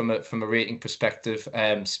 unsurprisingly, from a rating perspective,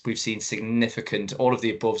 we've seen significant, all of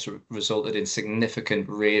the above resulted in significant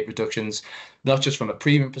rate reductions, not just from a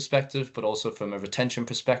premium perspective, but also from a retention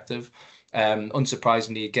perspective.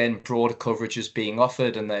 Unsurprisingly, again, broader coverage is being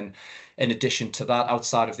offered. And then in addition to that,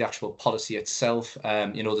 outside of the actual policy itself,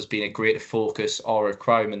 you know, there's been a greater focus or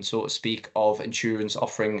requirement, so to speak, of insurance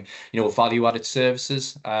offering, you know, value-added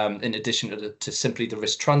services. In addition to simply the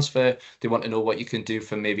risk transfer, they want to know what you can do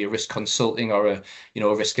from maybe a risk consulting or a, you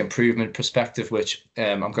know, a risk improvement perspective, which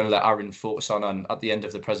I'm going to let Aaron focus on at the end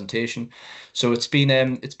of the presentation. So it's been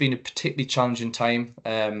a particularly challenging time,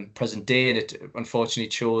 present day, and it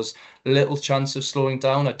unfortunately shows little chance of slowing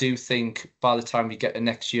down. I do think by the time we get to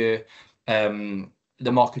next year,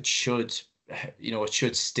 the market should, you know, it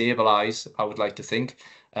should stabilize, I would like to think,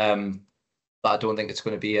 but I don't think it's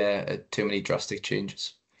going to be too many drastic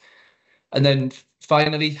changes. And then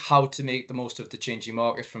finally, how to make the most of the changing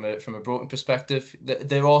market from a broking perspective.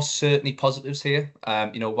 There are certainly positives here.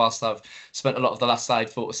 You know, whilst I've spent a lot of the last slide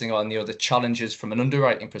focusing on, you know, the challenges from an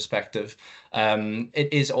underwriting perspective,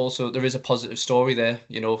 it is also, there is a positive story there.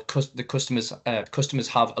 You know, the customers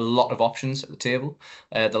have a lot of options at the table.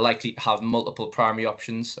 They're likely to have multiple primary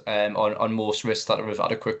options on most risks that are of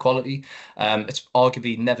adequate quality. It's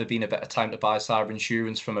arguably never been a better time to buy cyber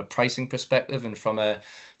insurance from a pricing perspective and from a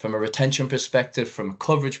retention perspective, from a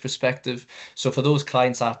coverage perspective. So for those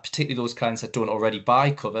clients, particularly those clients that don't already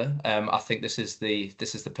buy cover, I think this is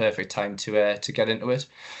the perfect time to get into it.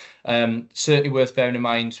 Certainly worth bearing in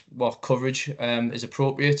mind what coverage is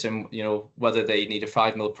appropriate, and, you know, whether they need a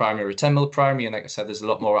 5 mil primary or a 10 mil primary. And like I said, there's a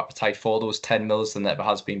lot more appetite for those 10 mils than there ever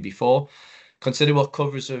has been before. Consider what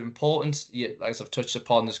covers are important. As I've touched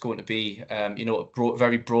upon, there's going to be, you know,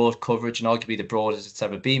 very broad coverage, and arguably the broadest it's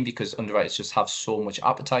ever been, because underwriters just have so much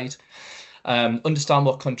appetite. Understand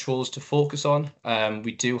what controls to focus on.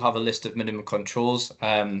 We do have a list of minimum controls,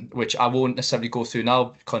 which I won't necessarily go through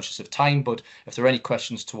now, conscious of time, but if there are any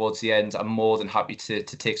questions towards the end, I'm more than happy to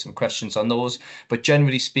take some questions on those. But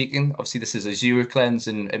generally speaking, obviously this is a Zurich lens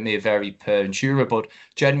and it may vary per insurer, but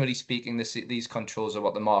generally speaking, these controls are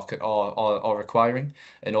what the market are requiring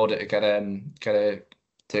in order to get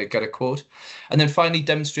a quote. And then finally,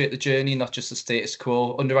 demonstrate the journey, not just the status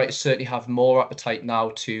quo. Underwriters certainly have more appetite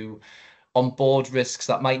now to onboard risks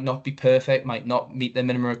that might not be perfect, might not meet the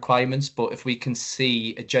minimum requirements, but if we can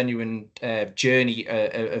see a genuine journey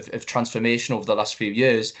of transformation over the last few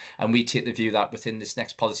years, and we take the view that within this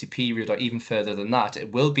next policy period or even further than that,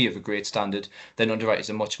 it will be of a great standard, then underwriters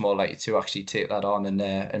are much more likely to actually take that on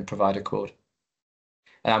and provide a quote.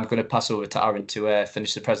 And I'm going to pass over to Aaron to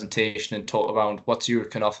finish the presentation and talk around what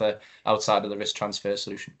Zurich can offer outside of the risk transfer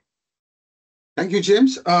solution. Thank you,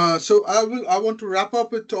 James. So I want to wrap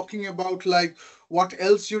up with talking about like what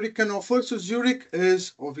else Zurich can offer. So Zurich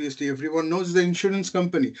is, obviously everyone knows, the insurance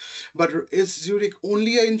company, but is Zurich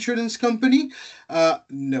only an insurance company?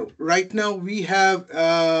 No. Right now we have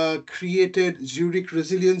created Zurich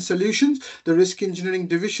Resilience Solutions, the risk engineering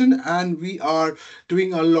division, and we are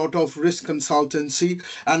doing a lot of risk consultancy.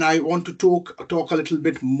 And I want to talk a little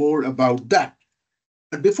bit more about that.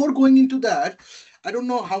 But before going into that, I don't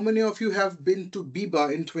know how many of you have been to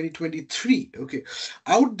BIBA in 2023. Okay,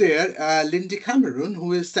 out there, Lindy Cameron,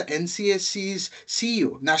 who is the NCSC's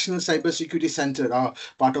CEO, National Cybersecurity Center,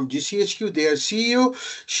 part of GCHQ, their CEO,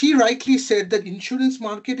 she rightly said that insurance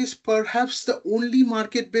market is perhaps the only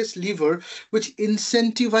market-based lever which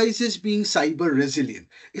incentivizes being cyber resilient.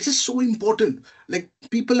 It is so important. Like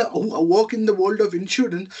people who work in the world of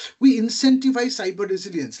insurance, we incentivize cyber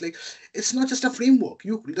resilience. Like it's not just a framework.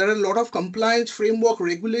 There are a lot of compliance framework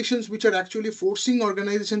regulations which are actually forcing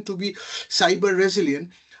organizations to be cyber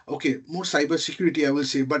resilient. Okay, more cyber security, I will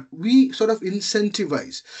say, but we sort of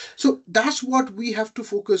incentivize. So that's what we have to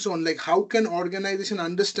focus on. Like, how can organization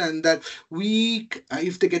understand that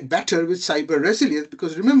if they get better with cyber resilience?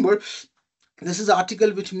 Because remember, this is an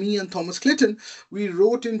article which me and Thomas Clayton, we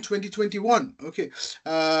wrote in 2021, okay,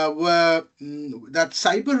 where that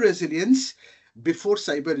cyber resilience before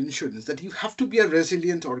cyber insurance, that you have to be a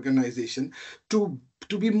resilient organization to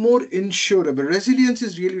be more insurable. Resilience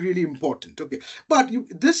is really, really important. Okay, but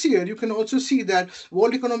this year you can also see that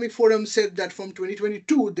World Economic Forum said that from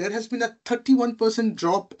 2022 there has been a 31%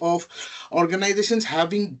 drop of organizations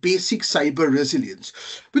having basic cyber resilience.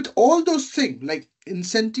 With all those things like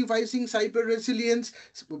incentivizing cyber resilience,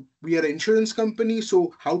 we are an insurance company,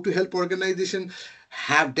 so how to help organization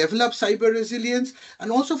have developed cyber resilience,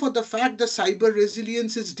 and also for the fact that cyber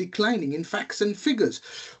resilience is declining in facts and figures.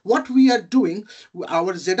 What we are doing,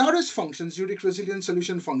 our ZRS function, Zurich Resilience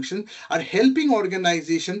Solution function, are helping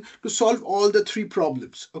organization to solve all the three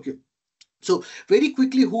problems. Okay. So very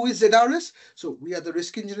quickly, who is ZRS? So we are the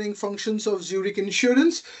risk engineering functions of Zurich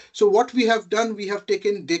Insurance. So what we have done, we have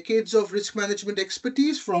taken decades of risk management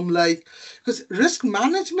expertise from because risk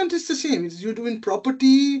management is the same. It's you do in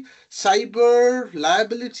property, cyber,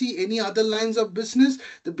 liability, any other lines of business.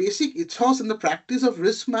 The basic ethos and the practice of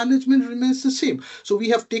risk management remains the same. So we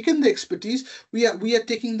have taken the expertise. We are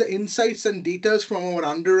taking the insights and data from our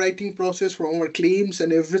underwriting process, from our claims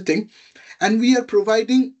and everything. And we are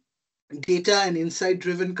providing data and insight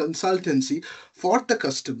driven consultancy for the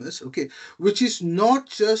customers, okay, which is not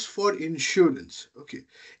just for insurance. Okay,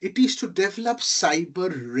 it is to develop cyber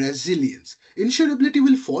resilience. Insurability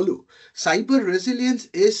will follow. Cyber resilience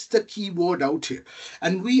is the key word out here,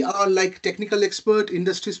 and we are like technical expert,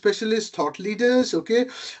 industry specialists, thought leaders. Okay,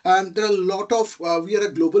 there are a lot of we are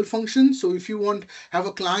a global function, so if you want have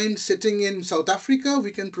a client sitting in South Africa,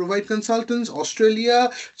 we can provide consultants. Australia,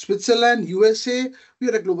 Switzerland, USA, we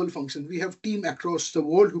are a global function. We have team across the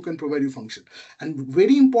world who can provide you function. And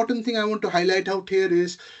very important thing I want to highlight out here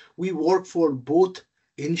is we work for both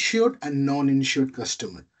insured and non-insured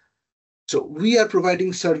customer. So we are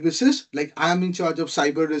providing services, like I'm in charge of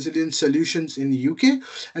cyber resilience solutions in the UK,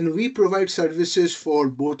 and we provide services for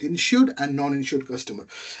both insured and non-insured customer.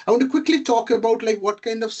 I want to quickly talk about like what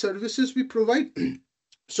kind of services we provide.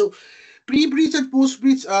 So pre-breach and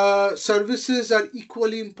post-breach services are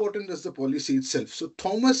equally important as the policy itself. So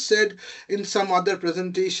Thomas said in some other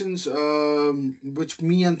presentations, which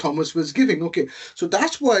me and Thomas was giving, okay, so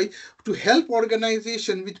that's why to help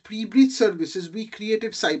organization with pre-breach services, we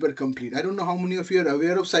created Cyber Complete. I don't know how many of you are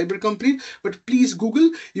aware of Cyber Complete, but please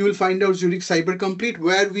Google, you will find out Zurich Cyber Complete,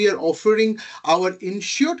 where we are offering our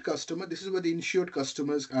insured customer, this is where the insured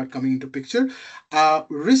customers are coming into picture,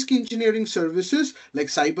 risk engineering services like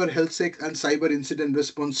cyber health sec and cyber incident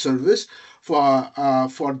response service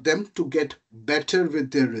for them to get better with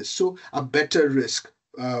their risk. So a better risk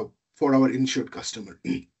for our insured customer.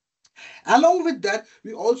 Along with that,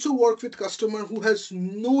 we also work with customer who has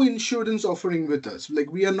no insurance offering with us.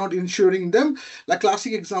 Like we are not insuring them. Like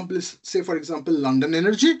classic example is, say for example, London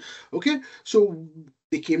Energy. Okay, so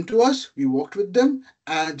They came to us, we worked with them,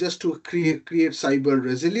 and just to create cyber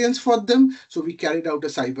resilience for them. So we carried out a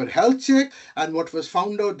cyber health check, and what was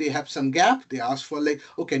found out, they have some gap. They asked for like,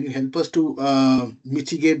 oh, can you help us to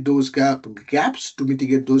mitigate those gaps, to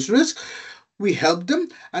mitigate those risks? We helped them,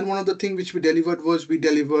 and one of the things which we delivered was we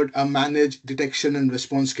delivered a managed detection and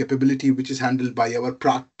response capability, which is handled by our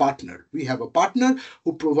partner. We have a partner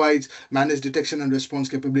who provides managed detection and response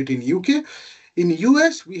capability in UK. In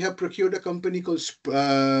US, we have procured a company called,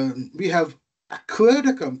 we have acquired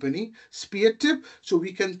a company, SpearTip, so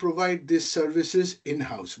we can provide these services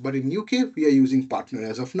in-house. But in UK, we are using partner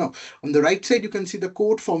as of now. On the right side, you can see the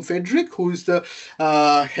quote from Frederick, who is the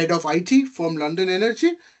head of IT from London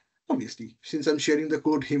Energy. Obviously, since I'm sharing the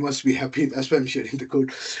code, he must be happy. That's why I'm sharing the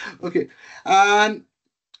code. Okay. And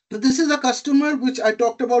this is a customer which I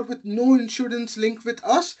talked about with no insurance link with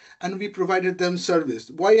us, and we provided them service.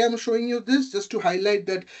 Why I'm showing you this? Just to highlight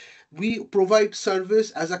that we provide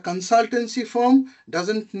service as a consultancy firm,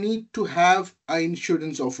 doesn't need to have an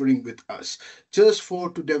insurance offering with us, just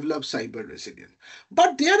to develop cyber resilience.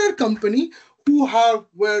 But there are companies who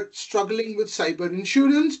were struggling with cyber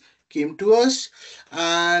insurance, came to us,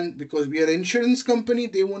 and because we are an insurance company,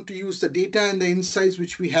 they want to use the data and the insights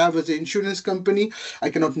which we have as an insurance company. I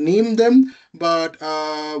cannot name them, but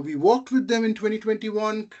we worked with them in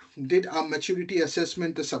 2021, did a maturity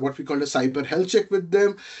assessment, what we call a cyber health check with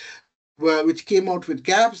them, which came out with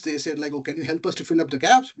gaps. They said like, oh, can you help us to fill up the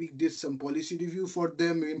gaps? We did some policy review for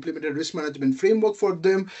them. We implemented risk management framework for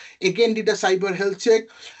them. Again, did a cyber health check,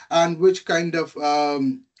 and which kind of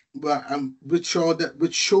which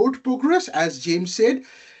showed progress, as James said.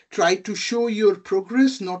 Try to show your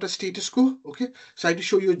progress, not a status quo. Okay, try to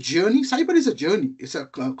show your journey. Cyber is a journey. It's a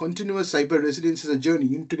continuous cyber resilience is a journey.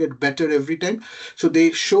 You need to get better every time. So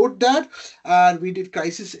they showed that, and we did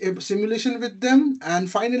crisis simulation with them.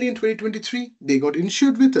 And finally, in 2023, they got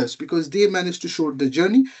insured with us because they managed to show the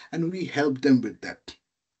journey, and we helped them with that.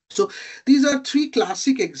 So these are three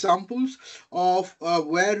classic examples of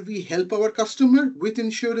where we help our customer with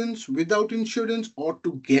insurance, without insurance, or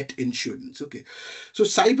to get insurance. Okay, so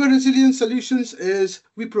cyber resilience solutions is,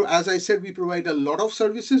 as I said, we provide a lot of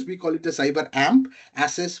services. We call it the cyber AMP,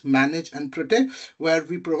 assess, manage, and protect, where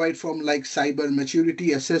we provide from like cyber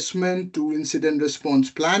maturity assessment to incident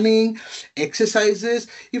response planning, exercises,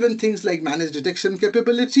 even things like managed detection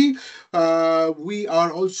capability. We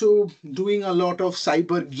are also doing a lot of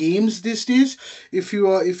cyber games these days. If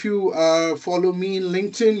you follow me in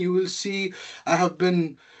LinkedIn, you will see I have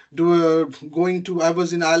been I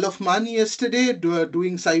was in Isle of Man yesterday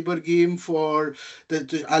doing cyber game for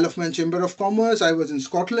the Isle of Man Chamber of Commerce. I was in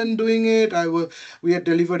Scotland doing it. We are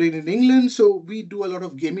delivering in England. So we do a lot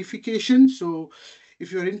of gamification. So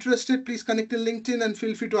if you're interested, please connect in LinkedIn and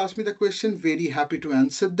feel free to ask me the question. Very happy to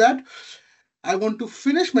answer that. I want to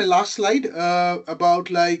finish my last slide about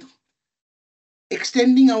like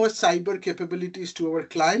extending our cyber capabilities to our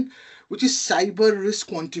client, which is cyber risk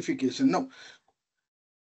quantification. Now,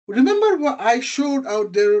 remember what I showed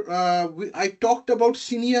out there? I talked about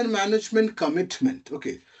senior management commitment.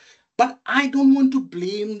 Okay, but I don't want to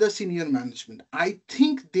blame the senior management. I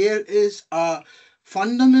think there is a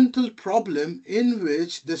fundamental problem in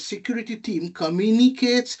which the security team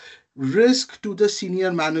communicates risk to the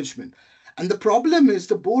senior management. And the problem is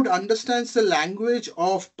the board understands the language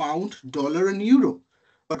of pound, dollar, and euro.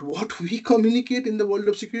 But what we communicate in the world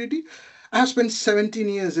of security, I have spent 17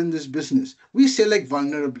 years in this business. We say like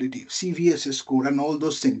vulnerability, CVSS score, and all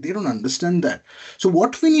those things. They don't understand that. So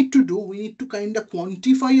what we need to do, we need to kind of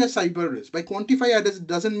quantify a cyber risk. By quantify, it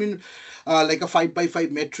doesn't mean like a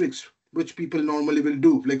 5x5 matrix, which people normally will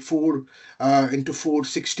do, like 4 into 4,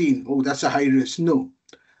 16. Oh, that's a high risk. No.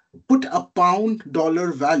 Put a pound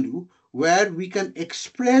dollar value where we can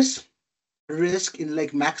express risk in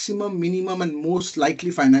like maximum, minimum, and most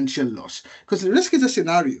likely financial loss. Because the risk is a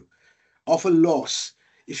scenario of a loss.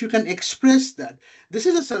 If you can express that, this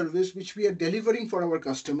is a service which we are delivering for our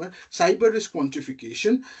customer, cyber risk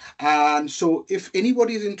quantification. And so if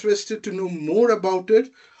anybody is interested to know more about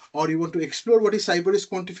it, or you want to explore what is cyber risk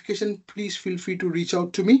quantification, please feel free to reach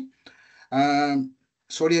out to me.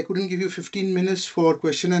 Sorry, I couldn't give you 15 minutes for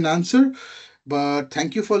question and answer, but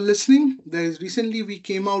thank you for listening. Recently we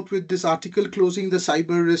came out with this article closing the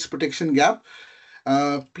cyber risk protection gap.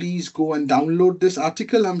 Please go and download this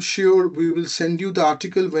article. I'm sure we will send you the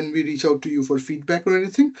article when we reach out to you for feedback or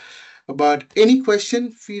anything. But any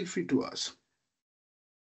question, feel free to ask.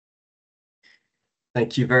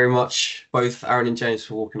 Thank you very much, both Aaron and James,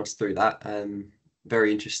 for walking us through that.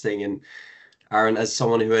 Very interesting. And Aaron, as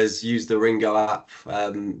someone who has used the Ringo app,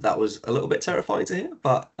 that was a little bit terrifying to hear.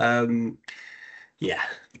 But Yeah,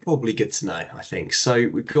 probably good to know, I think. So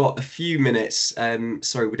we've got a few minutes.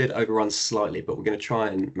 Sorry, we did overrun slightly, but we're going to try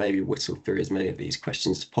and maybe whittle through as many of these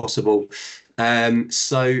questions as possible.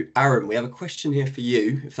 So Aaron, we have a question here for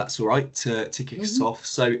you, if that's all right, to kick us off.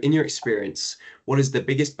 So in your experience, what is the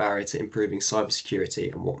biggest barrier to improving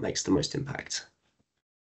cybersecurity and what makes the most impact?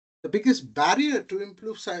 The biggest barrier to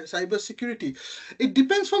improve cyber security, it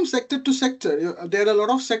depends from sector to sector. There are a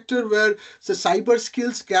lot of sector where the cyber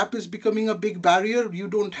skills gap is becoming a big barrier. You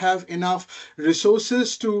don't have enough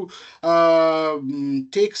resources to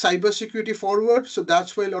take cyber security forward. So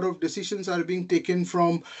that's why a lot of decisions are being taken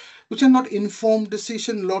from which are not informed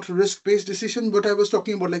decision, not risk-based decision, but I was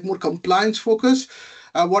talking about like more compliance focus.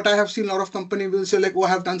 What I have seen, a lot of company will say like, oh, I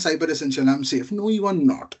have done Cyber Essential, I'm safe. No, you are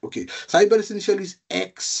not. Okay. Cyber Essential is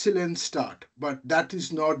excellent start, but that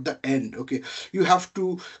is not the end. Okay. You have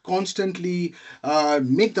to constantly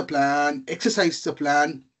make the plan, exercise the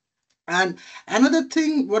plan. And another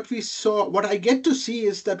thing, what I get to see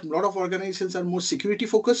is that a lot of organizations are more security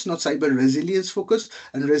focused, not cyber resilience focused,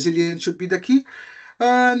 and resilience should be the key.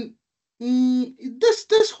 And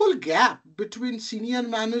this whole gap between senior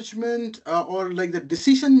management or like the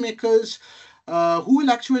decision makers who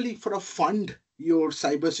will actually sort of fund your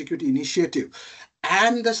cybersecurity initiative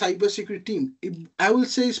and the cybersecurity team, I will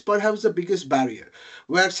say is perhaps the biggest barrier,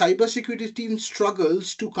 where cybersecurity team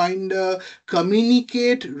struggles to kind of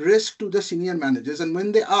communicate risk to the senior managers. And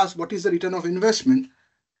when they ask what is the return of investment,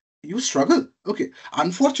 you struggle. Okay.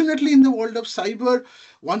 Unfortunately, in the world of cyber,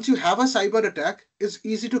 once you have a cyber attack, it's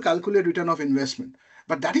easy to calculate return of investment.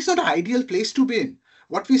 But that is not an ideal place to be in.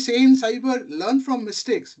 What we say in cyber, learn from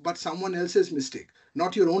mistakes, but someone else's mistake,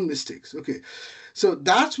 not your own mistakes. Okay. So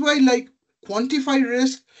that's why like quantify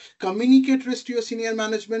risk, communicate risk to your senior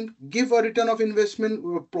management, give a return of investment,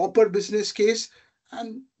 a proper business case,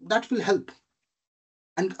 and that will help.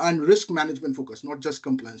 And risk management focus, not just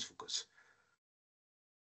compliance focus.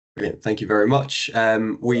 Brilliant. Thank you very much.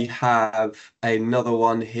 We have another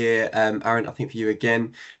one here. Aaron, I think for you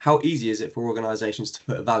again, how easy is it for organizations to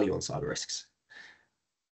put a value on cyber risks?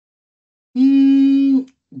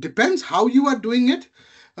 Depends how you are doing it.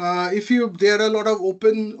 There are a lot of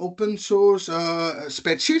open source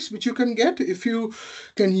spreadsheets which you can get. If you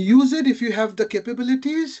can use it, if you have the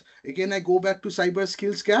capabilities, again, I go back to cyber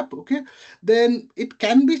skills gap, okay, then it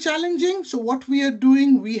can be challenging. So what we are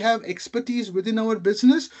doing, we have expertise within our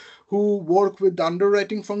business who work with the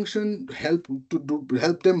underwriting function, help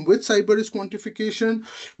them with cyber risk quantification.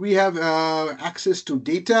 We have access to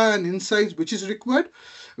data and insights, which is required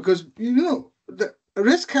because, the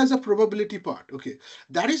risk has a probability part. Okay,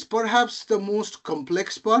 that is perhaps the most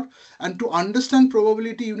complex part. And to understand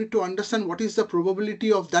probability, you need to understand what is the probability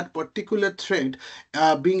of that particular threat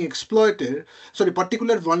being exploited,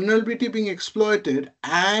 particular vulnerability being exploited,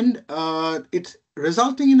 and it's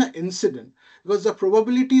resulting in an incident. Because the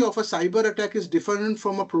probability of a cyber attack is different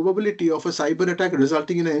from a probability of a cyber attack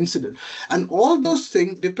resulting in an incident. And all those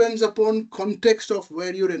things depends upon context of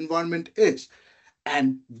where your environment is.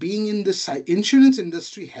 And being in the insurance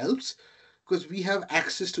industry helps because we have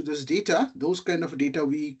access to this data. Those kind of data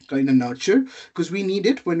we kind of nurture because we need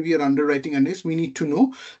it when we are underwriting a risk. We need to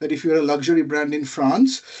know that if you're a luxury brand in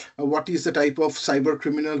France, what is the type of cyber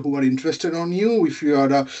criminal who are interested on you? If you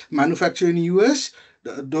are a manufacturer in US,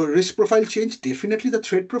 the risk profile change, definitely the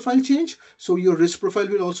threat profile change. So your risk profile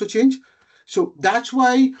will also change. So that's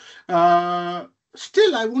why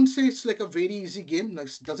still, I won't say it's like a very easy game. Like,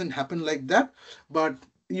 it doesn't happen like that. But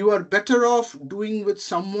you are better off doing with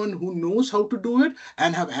someone who knows how to do it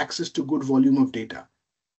and have access to good volume of data.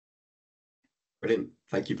 Brilliant.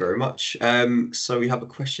 Thank you very much. So we have a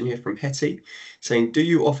question here from Hetty saying, do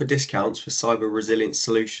you offer discounts for cyber resilience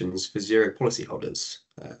solutions for zero policyholders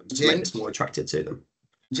to make this more attractive to them?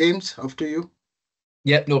 James, after you.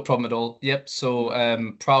 Yep, no problem at all. Yep. So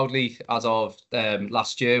proudly, as of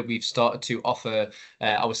last year, we've started to offer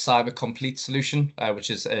our Cyber Complete solution, which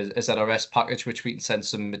is a ZRS package, which we can send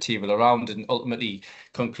some material around and ultimately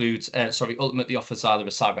offers either a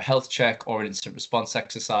cyber health check or an instant response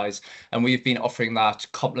exercise. And we've been offering that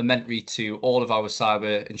complimentary to all of our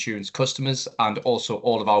cyber insurance customers and also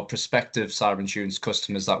all of our prospective cyber insurance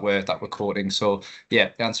customers that we're quoting. So yeah,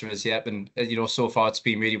 the answer is yep. And so far it's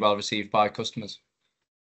been really well received by customers.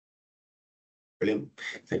 Brilliant.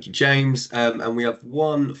 Thank you, James. And we have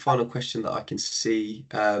one final question that I can see,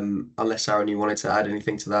 unless Aaron, you wanted to add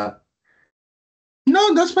anything to that.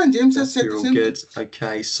 No, that's fine. James has said you're all good.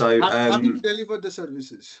 Okay, so having delivered the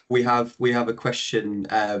services. We have a question.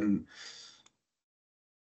 What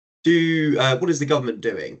is the government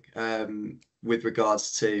doing with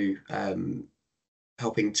regards to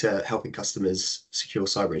helping customers secure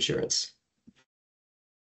cyber insurance?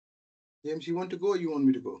 James, you want to go or you want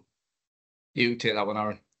me to go? You take that one,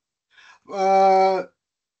 Aaron.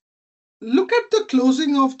 Look at the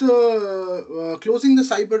closing of the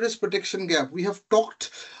cyber risk protection gap. We have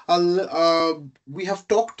talked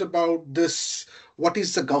about this. What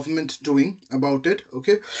is the government doing about it?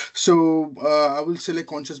 Okay, so I will say, like,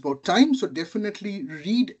 conscious about time, so definitely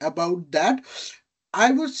read about that.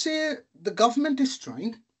 I would say the government is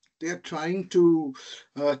trying. They are trying to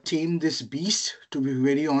tame this beast, to be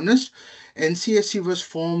very honest. NCSC was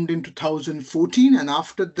formed in 2014, and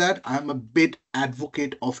after that, I'm a big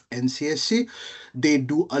advocate of NCSC. They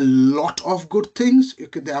do a lot of good things.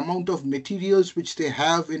 The amount of materials which they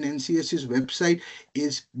have in NCSC's website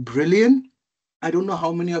is brilliant. I don't know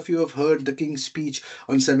how many of you have heard the King's speech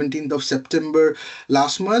on 17th of September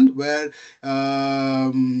last month, where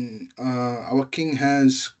our King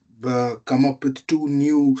has come up with two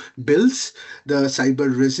new bills, the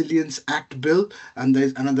Cyber Resilience Act bill, and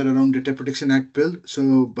there's another around Data Protection Act bill.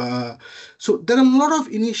 So there are a lot of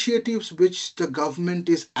initiatives which the government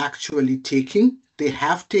is actually taking. They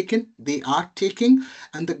have taken, they are taking,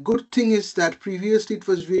 and the good thing is that previously it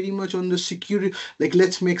was very much on the security, like,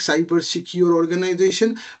 let's make cyber secure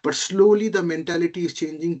organization, but slowly the mentality is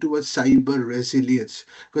changing towards cyber resilience,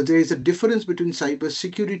 because there is a difference between cyber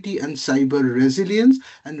security and cyber resilience,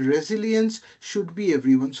 and resilience should be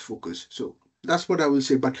everyone's focus. So that's what I will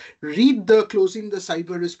say. But read the Closing the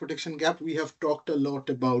Cyber Risk Protection Gap. We have talked a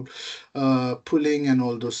lot about pulling and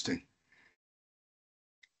all those things.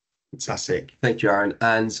 Fantastic. Thank you, Aaron.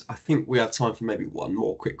 And I think we have time for maybe one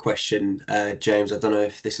more quick question. James, I don't know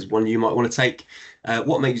if this is one you might want to take.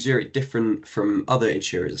 What makes Zurich different from other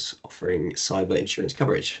insurers offering cyber insurance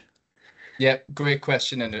coverage? Yeah, great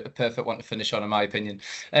question, and a perfect one to finish on, in my opinion.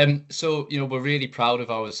 So we're really proud of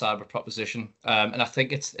our cyber proposition, and I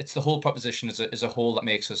think it's the whole proposition as a whole that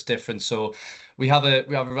makes us different. So we have a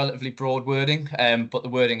relatively broad wording, but the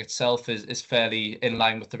wording itself is fairly in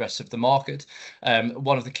line with the rest of the market.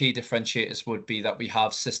 One of the key differentiators would be that we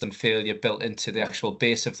have system failure built into the actual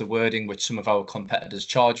base of the wording, which some of our competitors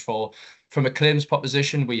charge for. From a claims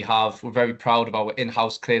proposition, we're very proud of our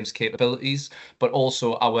in-house claims capabilities, but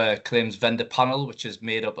also our claims vendor panel, which is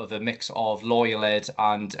made up of a mix of lawyer-led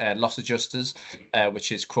and loss adjusters,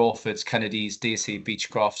 which is Crawford's, Kennedy's, DC,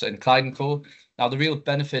 Beechcroft, and Clyde & Co. Now, the real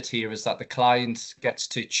benefit here is that the client gets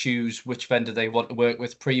to choose which vendor they want to work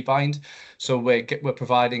with pre-bind. So we're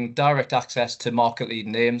providing direct access to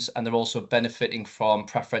market-leading names, and they're also benefiting from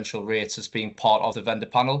preferential rates as being part of the vendor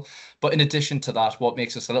panel. But in addition to that, what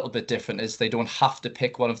makes us a little bit different is they don't have to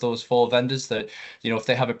pick one of those four vendors. That, if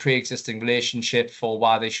they have a pre-existing relationship for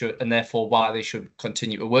why they should, and therefore why they should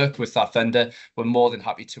continue to work with that vendor, we're more than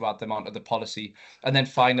happy to add them onto the policy. And then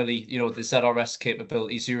finally, the ZRS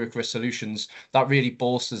capability, Zurich Risk Solutions, that really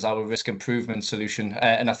bolsters our risk improvement solution.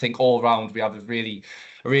 And I think all round we have a really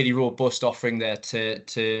robust offering there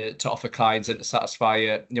to offer clients and to satisfy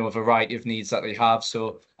a variety of needs that they have.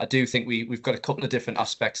 So I do think we've got a couple of different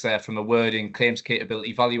aspects there, from a wording, claims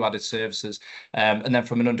capability, value added services, and then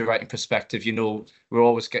from an underwriting perspective, we're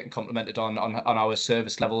always getting complimented on our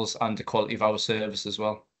service levels and the quality of our service as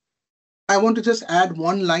well. I want to just add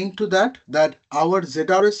one line to that our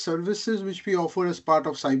ZRS services, which we offer as part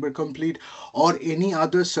of Cyber Complete, or any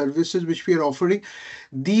other services which we are offering,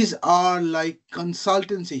 these are like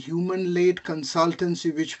consultancy, human-led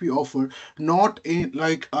consultancy, which we offer, not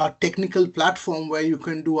like a technical platform where you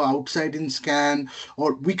can do outside-in scan,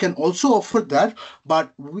 or we can also offer that,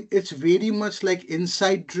 but it's very much like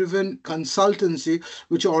insight-driven consultancy,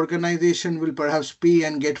 which organization will perhaps pay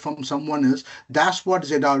and get from someone else. That's what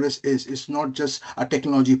ZRS is. It's not just a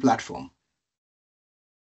technology platform.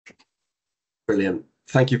 Brilliant.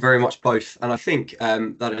 Thank you very much, both. And I think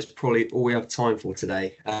that is probably all we have time for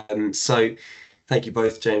today. So thank you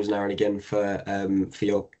both, James and Aaron, again for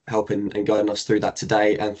your help and guiding us through that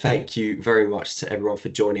today. And thank you very much to everyone for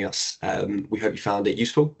joining us. We hope you found it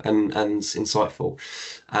useful and insightful.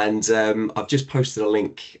 And I've just posted a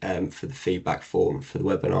link for the feedback form for the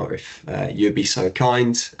webinar, if you'd be so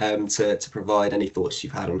kind to provide any thoughts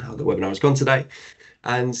you've had on how the webinar has gone today.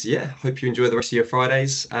 And yeah, hope you enjoy the rest of your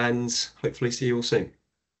Fridays, and hopefully see you all soon.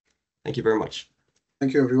 Thank you very much.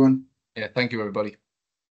 Thank you, everyone. Yeah, thank you, everybody.